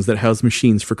installations that housed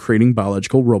machines for creating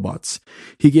biological robots.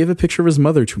 He gave a picture of his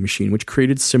mother to a machine which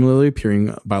created similarly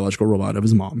appearing biological robot of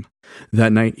his mom.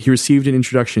 That night, he received an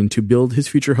introduction to build his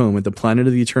future home at the planet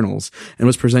of the Eternals and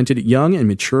was presented young and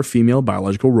mature female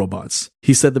biological robots.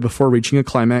 He said that before reaching a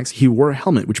climax, he wore a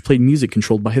helmet which played music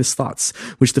controlled by his thoughts,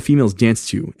 which the females danced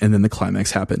to, and then the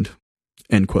climax happened.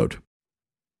 End quote.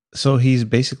 So he's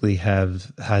basically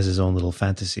has his own little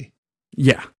fantasy.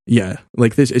 Yeah.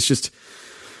 Like this, it's just,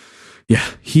 yeah.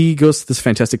 He goes to this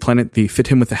fantastic planet. They fit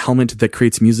him with a helmet that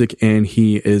creates music, and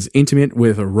he is intimate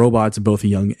with robots, both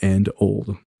young and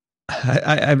old.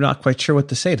 I'm not quite sure what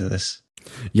to say to this.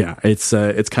 Yeah, it's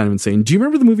kind of insane. Do you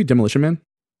remember the movie Demolition Man?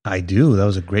 I do. That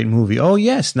was a great movie. Oh,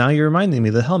 yes. Now you're reminding me.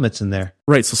 The helmet's in there.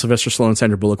 Right. So Sylvester Stallone and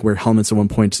Sandra Bullock wear helmets at one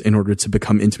point in order to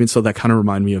become intimate. So that kind of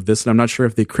reminded me of this. And I'm not sure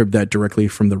if they cribbed that directly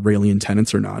from the Raelian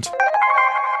tenets or not.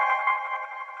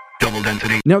 Double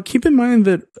density. Now, keep in mind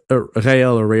that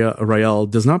Rael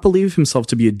does not believe himself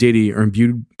to be a deity or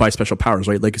imbued by special powers,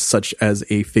 right? Like such as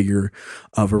a figure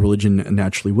of a religion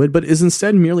naturally would, but is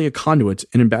instead merely a conduit,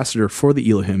 an ambassador for the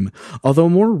Elohim. Although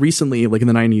more recently, like in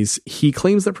the 90s, he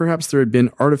claims that perhaps there had been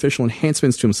artificial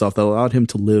enhancements to himself that allowed him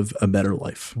to live a better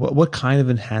life. What kind of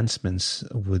enhancements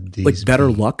would these like better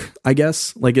be? Luck, I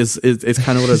guess. Like it's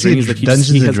kind of what I was saying. Is like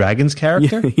Dungeons and Dragons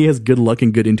character? Yeah, he has good luck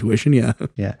and good intuition. Yeah.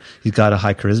 Yeah. He's got a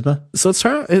high charisma. So it's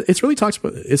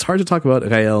hard to talk about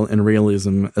Rael and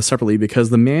realism separately because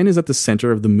the man is at the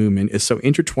center of the movement is so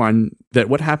intertwined that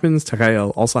what happens to Rael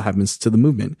also happens to the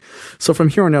movement. So from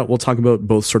here on out, we'll talk about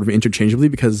both sort of interchangeably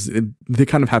because they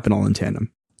kind of happen all in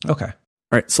tandem. Okay.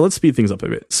 All right, so let's speed things up a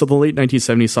bit. So the late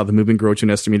 1970s saw the movement grow to an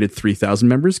estimated 3,000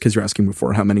 members because you're asking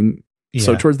before how many. Yeah.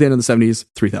 So towards the end of the 70s,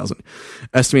 3,000.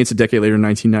 Estimates a decade later,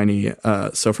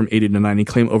 1990, so from 80 to 90,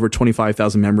 claim over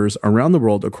 25,000 members around the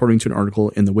world, according to an article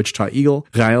in the Wichita Eagle.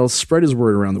 Rael spread his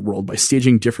word around the world by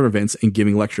staging different events and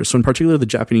giving lectures. So in particular, the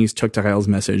Japanese took to Rael's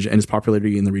message and his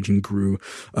popularity in the region grew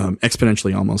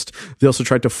exponentially almost. They also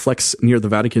tried to flex near the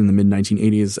Vatican in the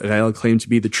mid-1980s. Rael claimed to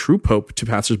be the true pope to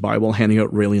passersby while handing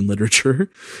out Raelian literature.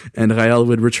 And Rael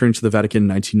would return to the Vatican in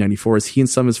 1994 as he and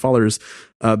some of his followers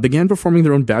began performing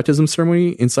their own baptism ceremony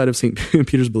inside of St.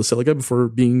 Peter's Basilica before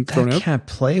being thrown out. Can't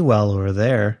play well over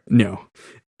there. No.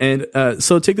 And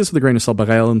so take this with a grain of salt, but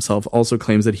Rael himself also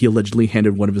claims that he allegedly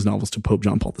handed one of his novels to Pope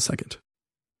John Paul II.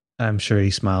 I'm sure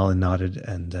he smiled and nodded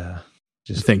and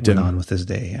just Thanked went him. on with his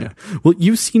day. Yeah. Well,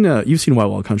 you've seen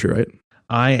Wild Wild Country, right?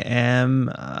 I am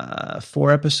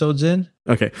 4 episodes in.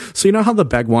 Okay. So you know how the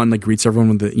Bhagwan like greets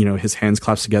everyone with his hands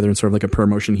clasped together and sort of like a prayer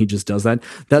motion, he just does that?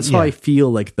 That's how I feel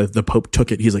like the Pope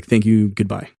took it. He's like, thank you,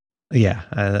 goodbye. Yeah,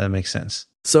 that makes sense.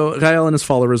 So Rael and his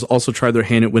followers also tried their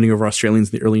hand at winning over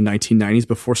Australians in the early 1990s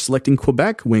before selecting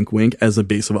Quebec, wink wink, as a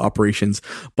base of operations,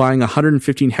 buying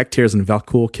 115 hectares in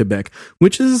Valcourt, Quebec,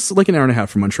 which is like an hour and a half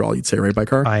from Montreal, you'd say, right, by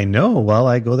car? I know. Well,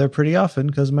 I go there pretty often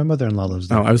because my mother-in-law lives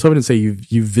there. Oh, I was hoping to say you've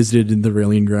visited the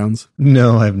Raelian grounds.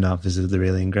 No, I've not visited the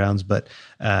Raelian grounds, but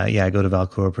I go to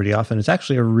Valcourt pretty often. It's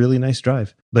actually a really nice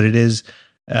drive, but it is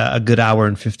a good hour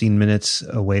and 15 minutes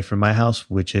away from my house,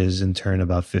 which is in turn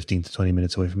about 15 to 20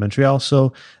 minutes away from Montreal.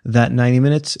 So that 90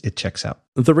 minutes, it checks out.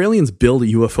 The Raelians built a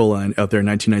UFO land out there in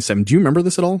 1997. Do you remember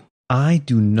this at all? I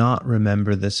do not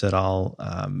remember this at all.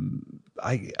 I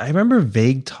remember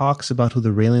vague talks about who the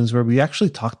Raelians were. We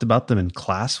actually talked about them in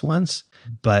class once,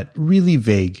 but really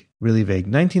vague.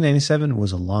 1997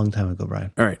 was a long time ago,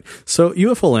 Brian. All right. So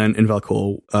UFO Land in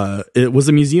Valcourt, it was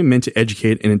a museum meant to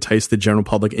educate and entice the general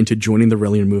public into joining the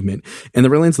Raelian movement. And the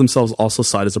Raelians themselves also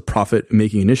saw it as a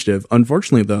profit-making initiative.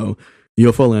 Unfortunately, though,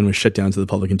 UFO Land was shut down to the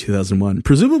public in 2001,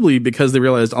 presumably because they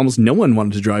realized almost no one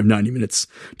wanted to drive 90 minutes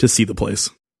to see the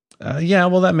place. Yeah,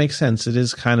 well, that makes sense. It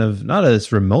is kind of not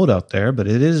as remote out there, but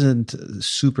it isn't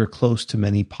super close to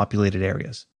many populated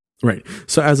areas. Right.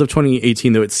 So as of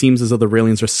 2018, though, it seems as though the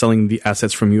Raelians are selling the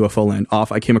assets from UFO Land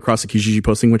off. I came across a Kijiji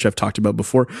posting, which I've talked about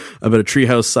before, about a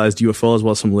treehouse-sized UFO, as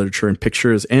well as some literature and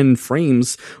pictures and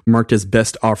frames marked as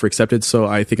best offer accepted. So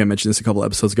I think I mentioned this a couple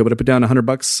episodes ago, but I put down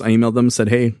 $100. I emailed them, said,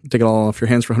 hey, take it all off your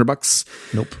hands for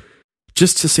 $100. Nope.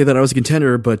 Just to say that I was a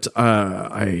contender, but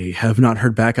I have not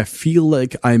heard back. I feel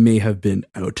like I may have been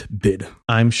outbid.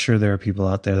 I'm sure there are people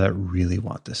out there that really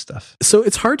want this stuff. So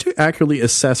it's hard to accurately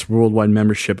assess worldwide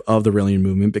membership of the Raelian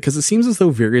movement because it seems as though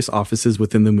various offices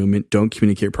within the movement don't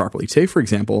communicate properly. Take, for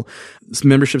example,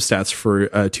 membership stats for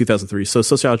 2003. So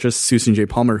sociologist Susan J.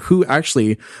 Palmer, who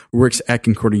actually works at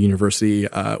Concordia University,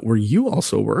 where you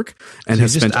also work, and So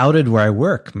has you just spent outed where I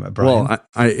work, Brian. well,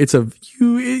 it's a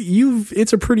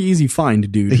pretty easy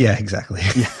find, dude. Yeah, exactly.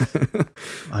 Yeah.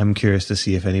 I'm curious to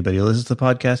see if anybody who listens to the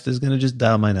podcast is going to just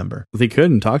dial my number. They could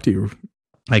and talk to you.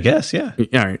 I guess, yeah.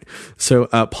 Yeah, all right. So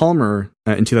Palmer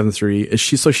in 2003,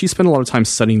 she spent a lot of time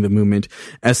studying the movement,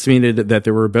 estimated that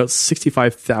there were about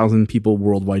 65,000 people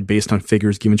worldwide based on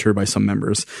figures given to her by some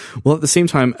members. Well, at the same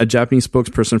time, a Japanese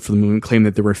spokesperson for the movement claimed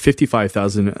that there were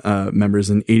 55,000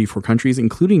 members in 84 countries,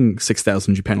 including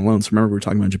 6,000 in Japan alone. So remember, we were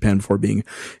talking about Japan before being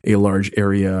a large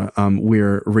area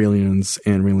where Raelians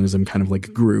and Raelianism kind of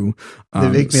like grew. They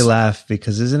make me laugh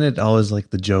because isn't it always like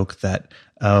the joke that,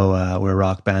 we're a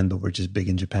rock band, but we're just big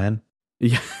in Japan?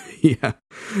 Yeah.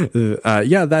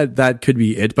 That could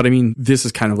be it. But I mean, this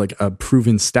is kind of like a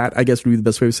proven stat, I guess would be the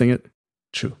best way of saying it.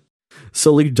 True.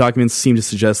 So leaked documents seem to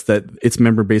suggest that its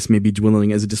member base may be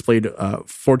dwindling as it displayed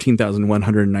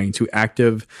 14,192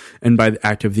 active. And by the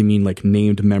active, they mean like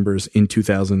named members in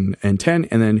 2010,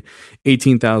 and then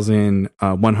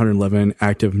 18,111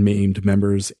 active named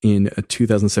members in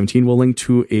 2017. We'll link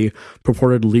to a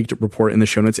purported leaked report in the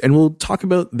show notes, and we'll talk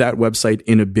about that website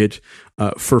in a bit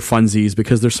for funsies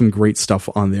because there's some great stuff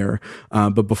on there.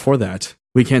 But before that,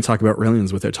 we can't talk about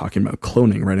Raelians without talking about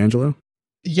cloning, right, Angelo?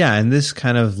 Yeah, and this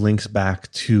kind of links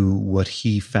back to what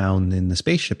he found in the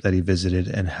spaceship that he visited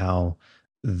and how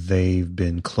they've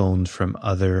been cloned from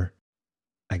other,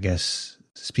 I guess,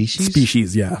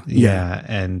 species? Yeah. Yeah,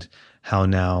 and how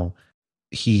now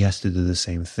he has to do the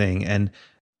same thing. And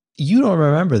you don't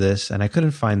remember this, and I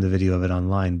couldn't find the video of it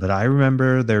online, but I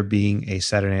remember there being a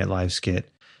Saturday Night Live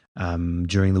skit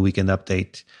during the Weekend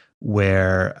Update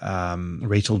where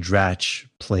Rachel Dratch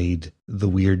played the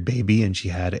weird baby and she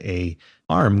had a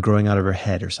arm growing out of her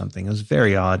head or something. It was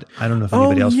very odd. I don't know if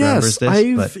anybody else remembers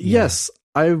this. But yes,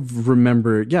 I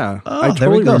remember. Yeah. Oh, I totally there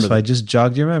we go. remember So I just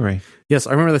jogged your memory. Yes,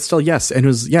 I remember that still. Yes. And it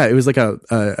was like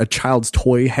a child's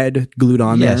toy head glued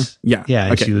on Yes. there. Yeah. Yeah.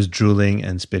 And Okay. she was drooling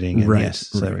and spitting. And Right, yes.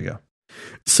 So there we go.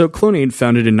 So Clonaid,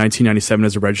 founded in 1997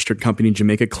 as a registered company in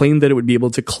Jamaica, claimed that it would be able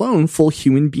to clone full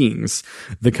human beings.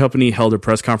 The company held a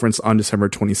press conference on December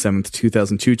 27th,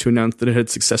 2002 to announce that it had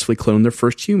successfully cloned their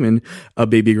first human, a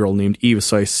baby girl named Eve.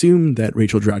 So I assume that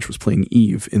Rachel Dratch was playing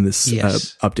Eve in this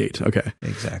Yes. update. Okay.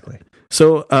 Exactly.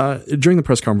 So during the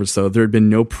press conference, though, there had been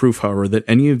no proof, however, that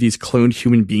any of these cloned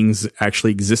human beings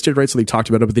actually existed, right? So they talked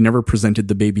about it, but they never presented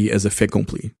the baby as a fait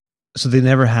accompli. So they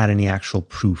never had any actual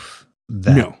proof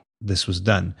that this was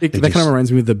done. That kind of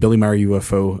reminds me of the Billy Meyer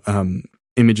UFO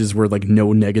images where like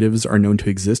no negatives are known to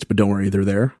exist, but don't worry, they're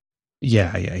there.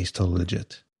 Yeah, he's totally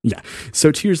legit. Yeah.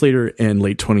 So 2 years later, in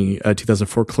late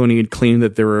 2004, Clonaid claimed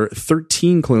that there were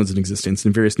 13 clones in existence,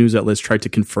 and various news outlets tried to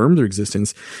confirm their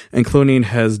existence. And Clonaid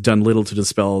has done little to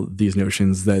dispel these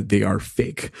notions that they are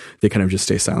fake. They kind of just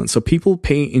stay silent. So people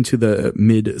pay into the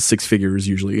mid 6 figures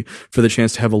usually for the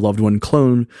chance to have a loved one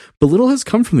clone, but little has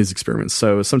come from these experiments.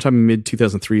 So sometime in mid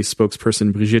 2003,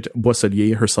 spokesperson Brigitte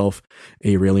Boisselier, herself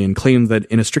a Raelian, claimed that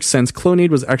in a strict sense, Clonaid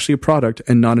was actually a product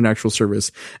and not an actual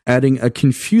service, adding a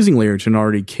confusing layer to an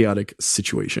already chaotic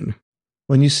situation.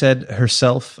 When you said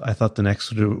herself, I thought the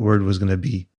next word was going to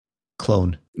be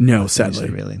clone. No, sadly,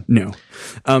 really. No.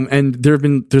 And there's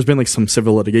been like some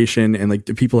civil litigation, and like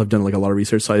the people have done like a lot of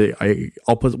research. So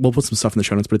we'll put some stuff in the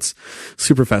show notes, but it's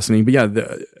super fascinating. But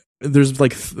yeah, there's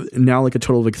like now like a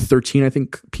total of like 13, I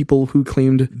think, people who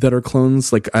claimed that are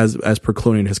clones, like as per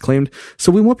Clonaid has claimed.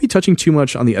 So we won't be touching too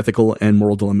much on the ethical and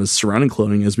moral dilemmas surrounding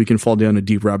cloning, as we can fall down a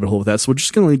deep rabbit hole with that. So we're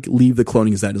just going to like leave the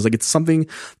cloning as that. It's like, it's something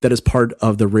that is part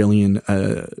of the Raelian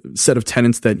set of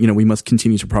tenets that, you know, we must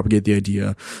continue to propagate the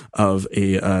idea of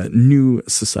a new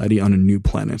society on a new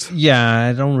planet. Yeah,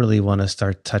 I don't really want to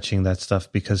start touching that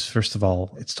stuff because, first of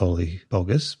all, it's totally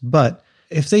bogus. But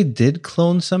if they did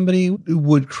clone somebody, it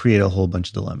would create a whole bunch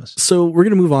of dilemmas. So we're going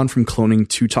to move on from cloning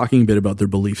to talking a bit about their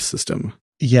belief system.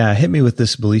 Yeah, hit me with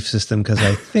this belief system because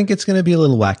I think it's going to be a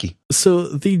little wacky. So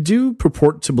they do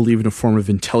purport to believe in a form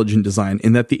of intelligent design,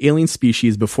 in that the alien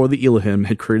species before the Elohim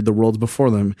had created the worlds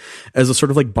before them as a sort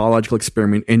of like biological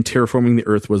experiment, and terraforming the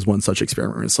Earth was one such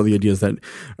experiment. So the idea is that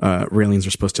Raelians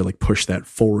are supposed to like push that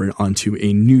forward onto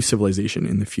a new civilization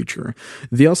in the future.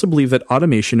 They also believe that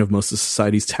automation of most of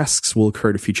society's tasks will occur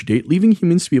at a future date, leaving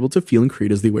humans to be able to feel and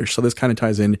create as they wish. So this kind of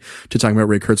ties in to talking about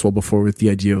Ray Kurzweil before with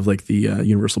the idea of like the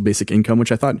universal basic income,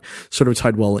 which I thought sort of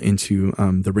tied well into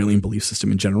the Raelian belief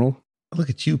system in general. Look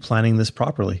at you planning this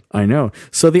properly. I know.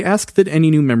 So they ask that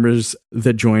any new members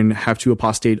that join have to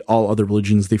apostate all other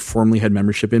religions they formerly had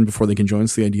membership in before they can join.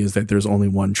 So the idea is that there's only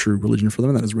one true religion for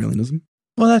them, and that is Raelianism.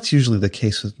 Well, that's usually the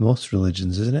case with most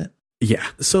religions, isn't it? Yeah.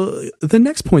 So the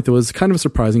next point, though, is kind of a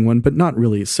surprising one, but not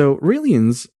really. So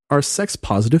Raelians are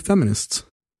sex-positive feminists.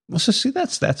 Well, so see,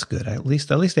 that's good. At least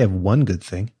they have one good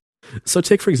thing. So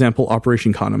take, for example,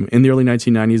 Operation Condom. In the early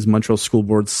 1990s, Montreal school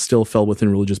boards still fell within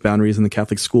religious boundaries, and the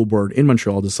Catholic School Board in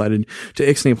Montreal decided to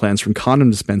ixnay plans from condom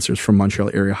dispensers from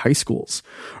Montreal area high schools.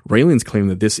 Raelians claim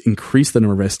that this increased the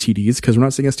number of STDs, because we're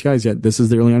not saying STIs yet. This is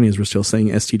the early 90s. We're still saying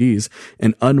STDs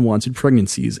and unwanted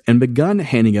pregnancies, and begun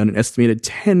handing out an estimated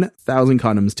 10,000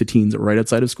 condoms to teens right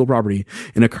outside of school property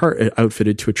in a car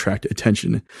outfitted to attract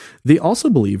attention. They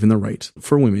also believe in the right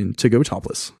for women to go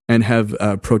topless and have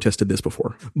protested this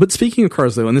before. But speaking of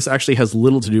cars, though, and this actually has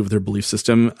little to do with their belief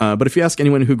system, but if you ask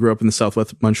anyone who grew up in the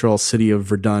southwest Montreal city of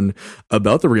Verdun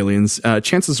about the Raelians,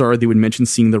 chances are they would mention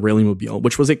seeing the Raelian-mobile,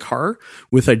 which was a car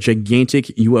with a gigantic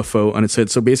UFO on its head.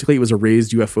 So basically, it was a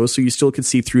raised UFO, so you still could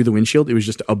see through the windshield. It was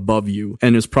just above you,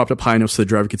 and it was propped up high enough so the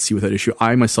driver could see without issue.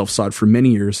 I myself saw it for many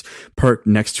years, parked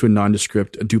next to a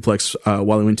nondescript duplex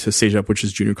while I went to Cégep, which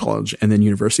is junior college, and then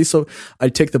university. So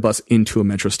I'd take the bus into a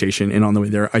metro station, and on the way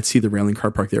there, I'd see the Raelian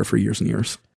car parked there for years and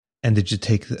years. And did you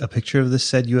take a picture of this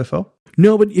said UFO?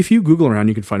 No, but if you Google around,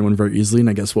 you can find one very easily. And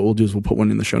I guess what we'll do is we'll put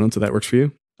one in the show notes if that works for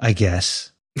you. I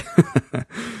guess.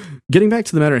 Getting back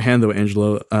to the matter at hand, though,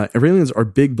 Angelo, Raelians are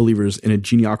big believers in a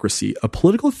geniocracy, a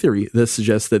political theory that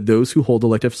suggests that those who hold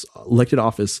elected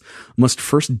office must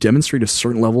first demonstrate a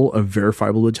certain level of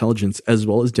verifiable intelligence, as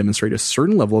well as demonstrate a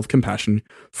certain level of compassion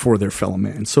for their fellow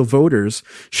man. So voters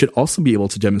should also be able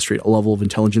to demonstrate a level of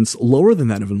intelligence lower than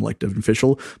that of an elected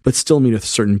official, but still meet a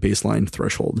certain baseline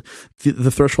threshold.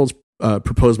 The thresholds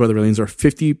proposed by the Raelians are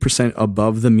 50%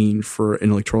 above the mean for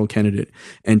an electoral candidate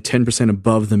and 10%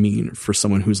 above the mean for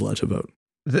someone who's allowed to vote.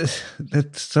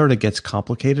 That sort of gets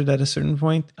complicated at a certain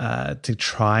point to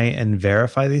try and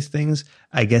verify these things.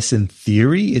 I guess in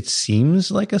theory, it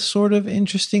seems like a sort of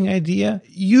interesting idea.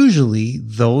 Usually,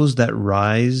 those that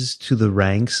rise to the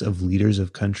ranks of leaders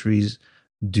of countries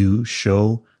do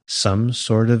show some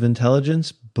sort of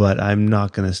intelligence, but I'm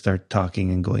not going to start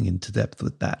talking and going into depth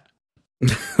with that.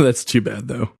 That's too bad,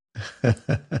 though.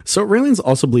 So Raelians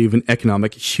also believe in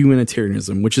economic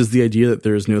humanitarianism, which is the idea that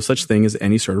there is no such thing as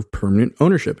any sort of permanent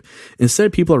ownership.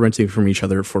 Instead, people are renting from each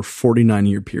other for a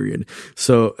 49-year period.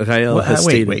 So Rael has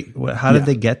stated... How did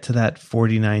they get to that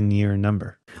 49-year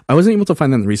number? I wasn't able to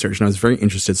find that in the research, and I was very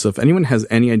interested. So if anyone has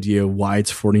any idea why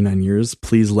it's 49 years,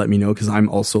 please let me know, because I'm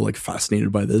also like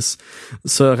fascinated by this.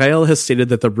 So Rael has stated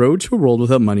that the road to a world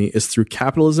without money is through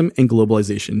capitalism and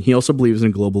globalization. He also believes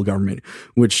in global government,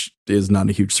 which is not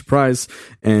a huge surprise,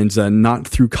 and not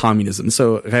through communism.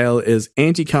 So Rael is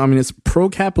anti-communist,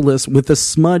 pro-capitalist with a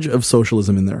smudge of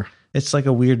socialism in there. It's like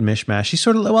a weird mishmash. He's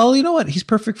sort of, well, you know what? He's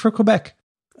perfect for Quebec.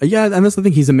 Yeah, and that's the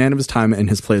thing. He's a man of his time and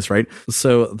his place, right?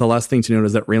 So the last thing to note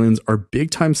is that Raelians are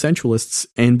big-time sensualists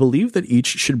and believe that each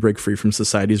should break free from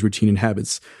society's routine and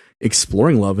habits,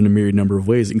 exploring love in a myriad number of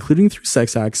ways, including through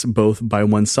sex acts, both by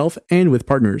oneself and with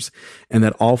partners, and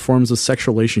that all forms of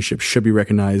sexual relationships should be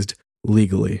recognized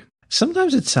legally.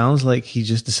 Sometimes it sounds like he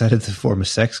just decided to form a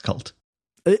sex cult.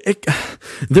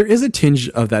 There is a tinge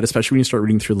of that, especially when you start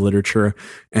reading through the literature.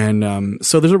 And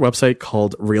so there's a website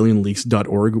called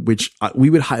RaelianLeaks.org, which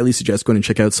we would highly suggest going and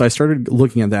check out. So I started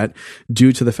looking at that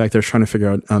due to the fact that I was trying to figure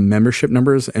out membership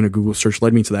numbers, and a Google search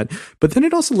led me to that. But then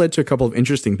it also led to a couple of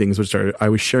interesting things, which I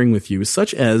was sharing with you,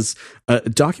 such as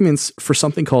documents for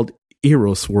something called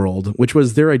Eros World, which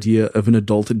was their idea of an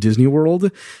adult Disney World,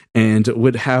 and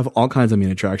would have all kinds of main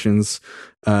attractions.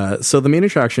 So the main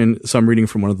attraction, so I'm reading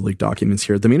from one of the leaked documents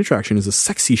here, the main attraction is a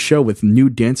sexy show with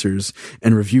nude dancers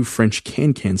and review French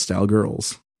can-can style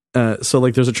girls. So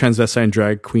like there's a transvestite and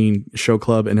drag queen show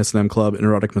club, an S&M club, an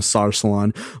erotic massage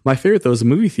salon. My favorite though is a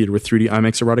movie theater with 3D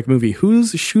IMAX erotic movie.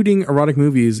 Who's shooting erotic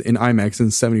movies in IMAX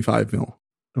in 75 mil?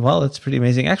 Well, that's pretty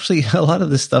amazing. Actually, a lot of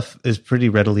this stuff is pretty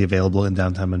readily available in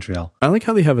downtown Montreal. I like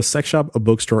how they have a sex shop, a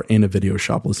bookstore, and a video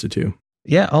shop listed too.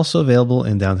 Yeah, also available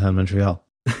in downtown Montreal.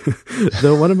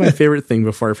 Though one of my favorite thing,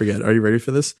 before I forget, are you ready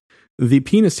for this? The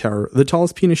penis tower, the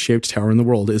tallest penis-shaped tower in the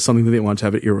world, is something that they want to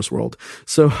have at Eros World.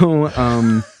 So,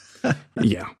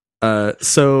 yeah.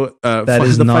 That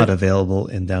is not available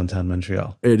in downtown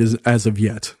Montreal. It is as of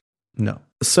yet. No.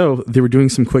 So they were doing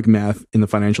some quick math in the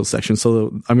financial section. So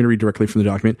I'm going to read directly from the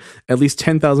document. At least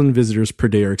 10,000 visitors per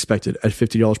day are expected at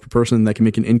 $50 per person. That can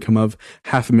make an income of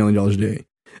 $500,000 a day.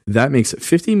 That makes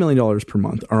 $50 million per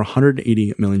month, or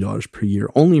 $180 million per year,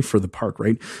 only for the park,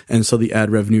 right? And so the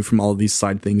ad revenue from all of these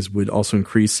side things would also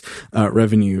increase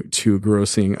revenue to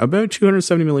grossing about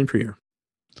 $270 million per year.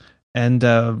 And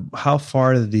how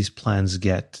far did these plans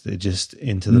get? Just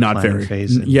into the planning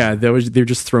phase? Yeah, they're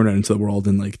just thrown out into the world,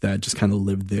 and like that just kind of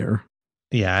lived there.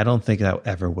 Yeah, I don't think that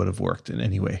ever would have worked in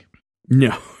any way.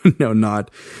 No,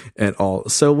 not at all.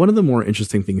 So one of the more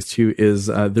interesting things too is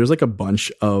there's like a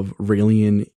bunch of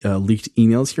Raelian leaked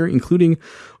emails here, including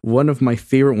one of my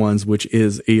favorite ones, which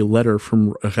is a letter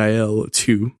from Rael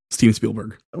to Steven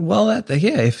Spielberg. Well,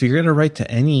 if you're going to write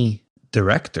to any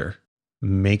director,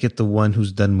 make it the one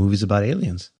who's done movies about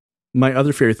aliens. My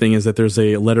other favorite thing is that there's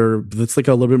a letter that's like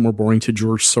a little bit more boring to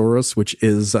George Soros, which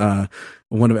is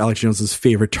one of Alex Jones's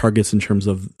favorite targets in terms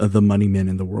of the money man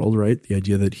in the world, right? The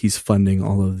idea that he's funding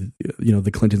all of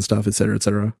the Clinton stuff, et cetera, et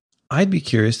cetera. I'd be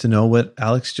curious to know what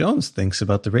Alex Jones thinks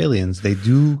about the Raelians. They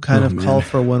do kind of call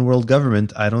for a one world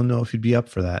government. I don't know if you'd be up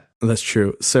for that. That's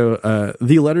true. So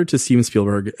the letter to Steven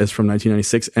Spielberg is from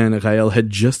 1996, and Rael had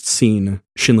just seen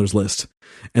Schindler's List.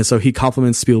 And so he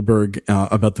compliments Spielberg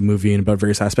about the movie and about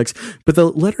various aspects. But the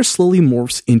letter slowly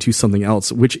morphs into something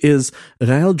else, which is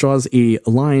Rael draws a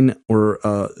line, or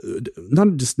not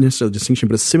necessarily a distinction,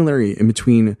 but a similarity in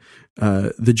between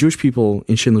the Jewish people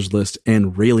in Schindler's List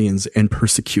and Raelians and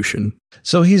persecution.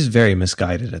 So he's very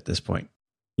misguided at this point.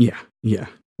 Yeah.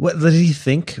 What did he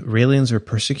think? Raelians are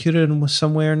persecuted in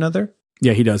some way or another?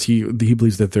 Yeah, he does. He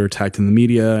believes that they're attacked in the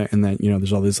media, and that,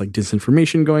 there's all this like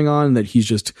disinformation going on, and that he's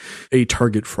just a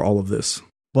target for all of this.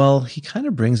 Well, he kind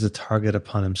of brings the target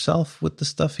upon himself with the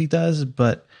stuff he does,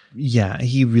 but Yeah,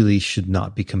 he really should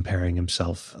not be comparing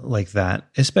himself like that,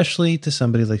 especially to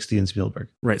somebody like Steven Spielberg.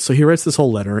 Right. So he writes this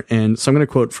whole letter, and so I'm going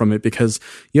to quote from it because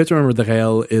you have to remember the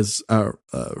Rael is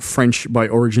French by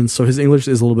origin, so his English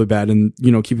is a little bit bad, and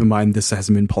keep in mind this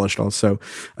hasn't been polished also.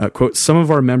 Quote, some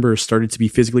of our members started to be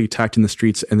physically attacked in the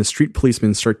streets, and the street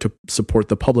policemen start to support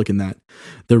the public in that.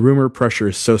 The rumor pressure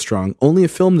is so strong. Only a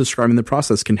film describing the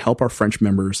process can help our French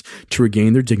members to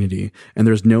regain their dignity, and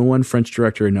there's no one French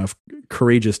director enough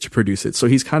courageous to produce it. So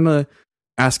he's kind of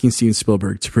asking Steven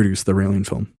Spielberg to produce the Raelian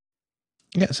film.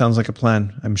 Yeah, sounds like a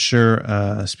plan. I'm sure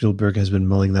Spielberg has been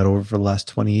mulling that over for the last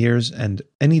 20 years, and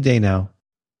any day now,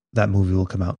 that movie will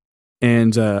come out.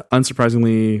 And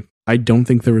unsurprisingly, I don't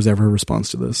think there was ever a response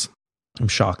to this. I'm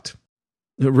shocked.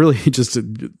 Really just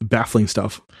baffling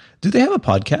stuff. Do they have a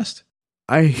podcast?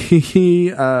 I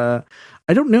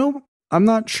don't know. I'm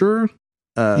not sure.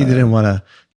 You didn't want to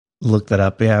look that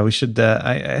up. Yeah, we should.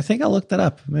 I think I'll look that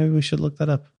up. Maybe we should look that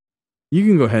up. You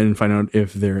can go ahead and find out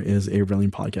if there is a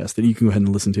Raelian podcast that you can go ahead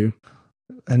and listen to.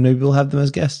 And maybe we'll have them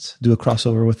as guests, do a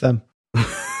crossover with them.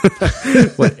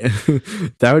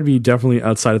 That would be definitely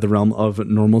outside of the realm of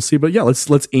normalcy. But yeah,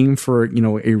 let's aim for, a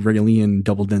Raelian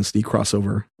double density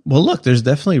crossover. Well, look, there's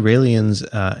definitely Raelians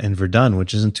in Verdun,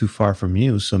 which isn't too far from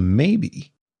you. So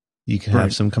maybe you can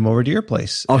have some come over to your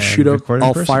place. I'll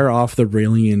fire off the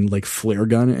Raelian flare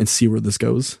gun and see where this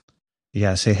goes.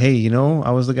 Yeah, say, hey,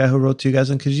 I was the guy who wrote to you guys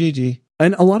on Kijiji.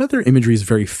 And a lot of their imagery is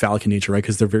very phallic in nature, right?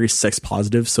 Because they're very sex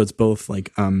positive. So it's both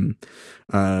feminine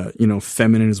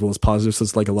as well as positive. So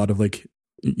it's a lot of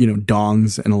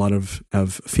dongs and a lot of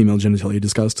female genitalia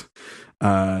discussed,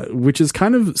 which is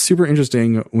kind of super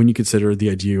interesting when you consider the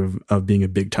idea of being a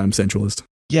big time sensualist.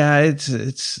 Yeah,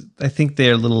 it's. I think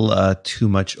they're a little too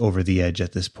much over the edge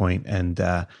at this point, and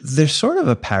they're sort of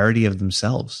a parody of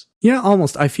themselves. Yeah,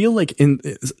 almost. I feel like in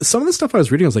some of the stuff I was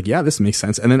reading, I was like, yeah, this makes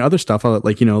sense. And then other stuff,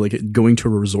 like going to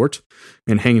a resort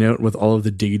and hanging out with all of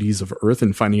the deities of Earth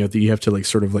and finding out that you have to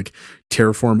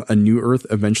terraform a new Earth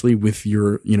eventually with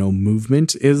your,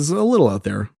 movement is a little out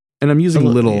there. And I'm using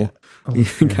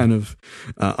kind of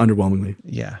underwhelmingly.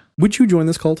 Yeah. Would you join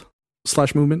this cult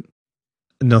 / movement?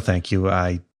 No, thank you.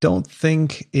 I don't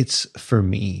think it's for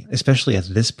me, especially at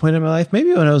this point in my life.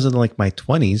 Maybe when I was in my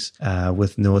 20s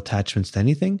with no attachments to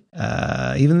anything.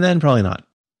 Even then, probably not.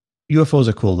 UFOs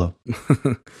are cool, though.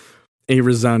 A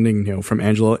resounding no from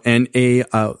Angelo and a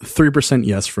 3%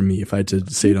 yes from me, if I had to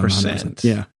say it on 100%.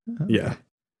 Yeah. Okay. Yeah.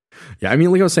 Yeah, I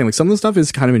mean, like I was saying, some of the stuff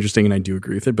is kind of interesting, and I do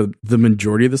agree with it, but the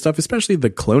majority of the stuff, especially the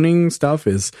cloning stuff,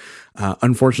 is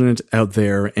unfortunate, out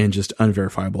there, and just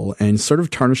unverifiable, and sort of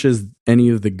tarnishes any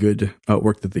of the good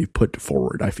work that they've put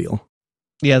forward, I feel.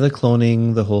 Yeah, the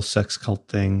cloning, the whole sex cult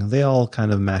thing, they all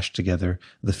kind of mash together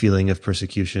the feeling of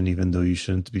persecution, even though you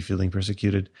shouldn't be feeling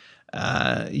persecuted.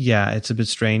 Yeah, it's a bit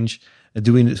strange.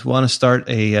 Do we want to start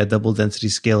a double density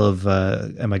scale of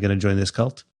am I going to join this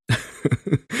cult?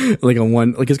 A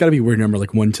 1, it's got to be a weird number,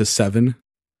 1 to 7.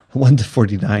 1 to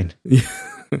 49. Yeah.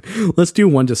 Let's do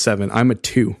 1 to 7. I'm a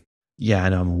 2. Yeah, I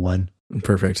know, I'm a 1.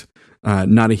 Perfect.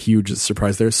 Not a huge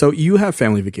surprise there. So you have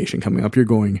family vacation coming up. You're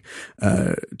going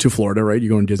to Florida, right? You're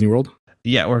going to Disney World?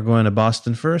 Yeah, we're going to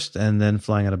Boston first, and then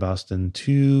flying out of Boston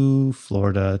to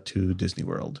Florida to Disney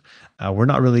World. We're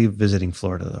not really visiting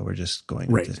Florida, though. We're just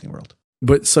going to Disney World.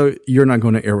 But so you're not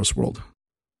going to Eros World?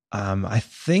 I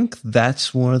think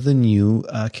that's one of the new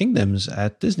kingdoms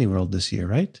at Disney World this year,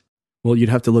 right? Well, you'd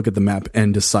have to look at the map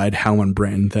and decide how on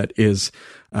brand that is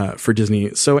for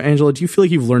Disney. So, Angela, do you feel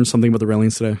like you've learned something about the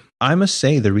Raelians today? I must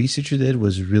say the research you did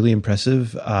was really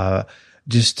impressive.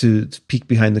 Just to peek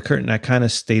behind the curtain, I kind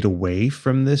of stayed away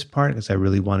from this part because I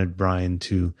really wanted Brian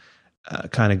to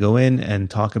kind of go in and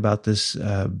talk about this.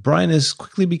 Brian is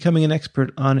quickly becoming an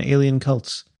expert on alien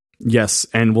cults. Yes,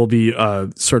 and we'll be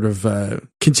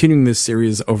continuing this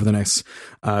series over the next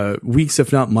weeks,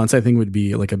 if not months. I think would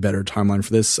be a better timeline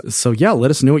for this. So yeah, let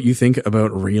us know what you think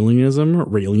about Raelianism,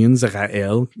 Raelians,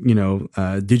 Rael.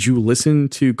 Did you listen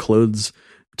to Claude's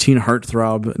Teen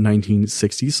Heartthrob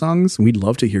 1960s songs? We'd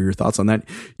love to hear your thoughts on that.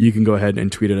 You can go ahead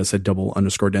and tweet at us at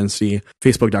double_density,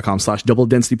 facebook.com/double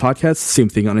density podcast. Same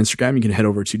thing on Instagram. You can head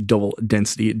over to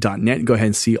doubledensity.net and go ahead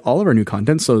and see all of our new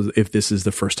content. So if this is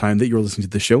the first time that you're listening to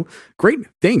the show, great.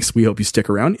 Thanks. We hope you stick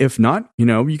around. If not,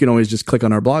 you can always just click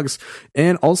on our blogs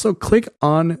and also click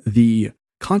on the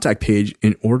contact page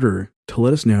in order to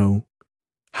let us know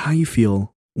how you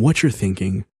feel, what you're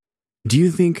thinking. Do you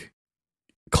think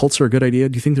cults are a good idea?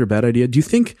 Do you think they're a bad idea? Do you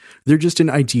think they're just an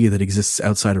idea that exists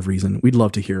outside of reason? We'd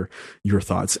love to hear your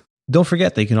thoughts. Don't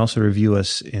forget that you can also review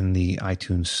us in the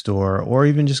iTunes store, or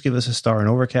even just give us a star in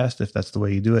Overcast if that's the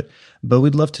way you do it. But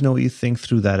we'd love to know what you think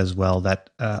through that as well. That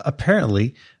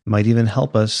apparently might even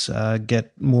help us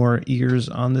get more ears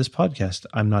on this podcast.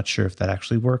 I'm not sure if that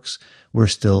actually works. We're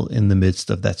still in the midst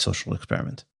of that social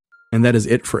experiment. And that is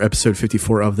it for episode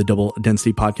 54 of the Double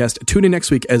Density Podcast. Tune in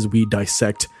next week as we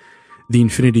dissect the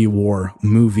Infinity War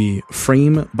movie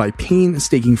frame by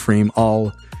painstaking frame,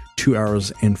 all 2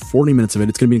 hours and 40 minutes of it.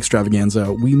 It's going to be an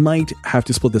extravaganza. We might have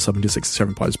to split this up into 6 or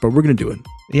 7 parts, but we're going to do it.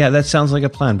 Yeah, that sounds like a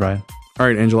plan, Brian. All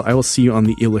right, Angela, I will see you on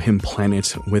the Elohim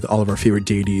planet with all of our favorite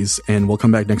deities, and we'll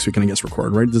come back next week and I guess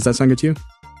record, right? Does that sound good to you?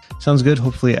 Sounds good.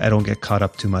 Hopefully I don't get caught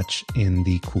up too much in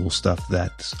the cool stuff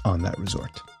that's on that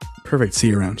resort. Perfect. See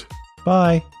you around.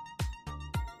 Bye.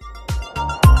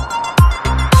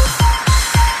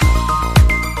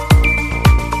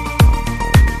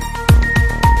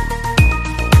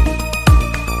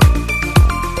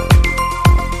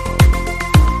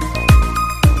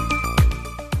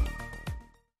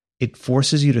 It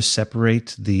forces you to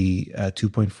separate the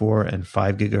 2.4 and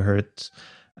 5 gigahertz.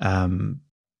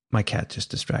 My cat just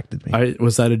distracted me.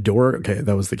 Was that a door? Okay,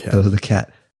 that was the cat. That was the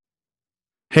cat.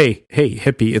 Hey,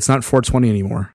 hippie, it's not 420 anymore.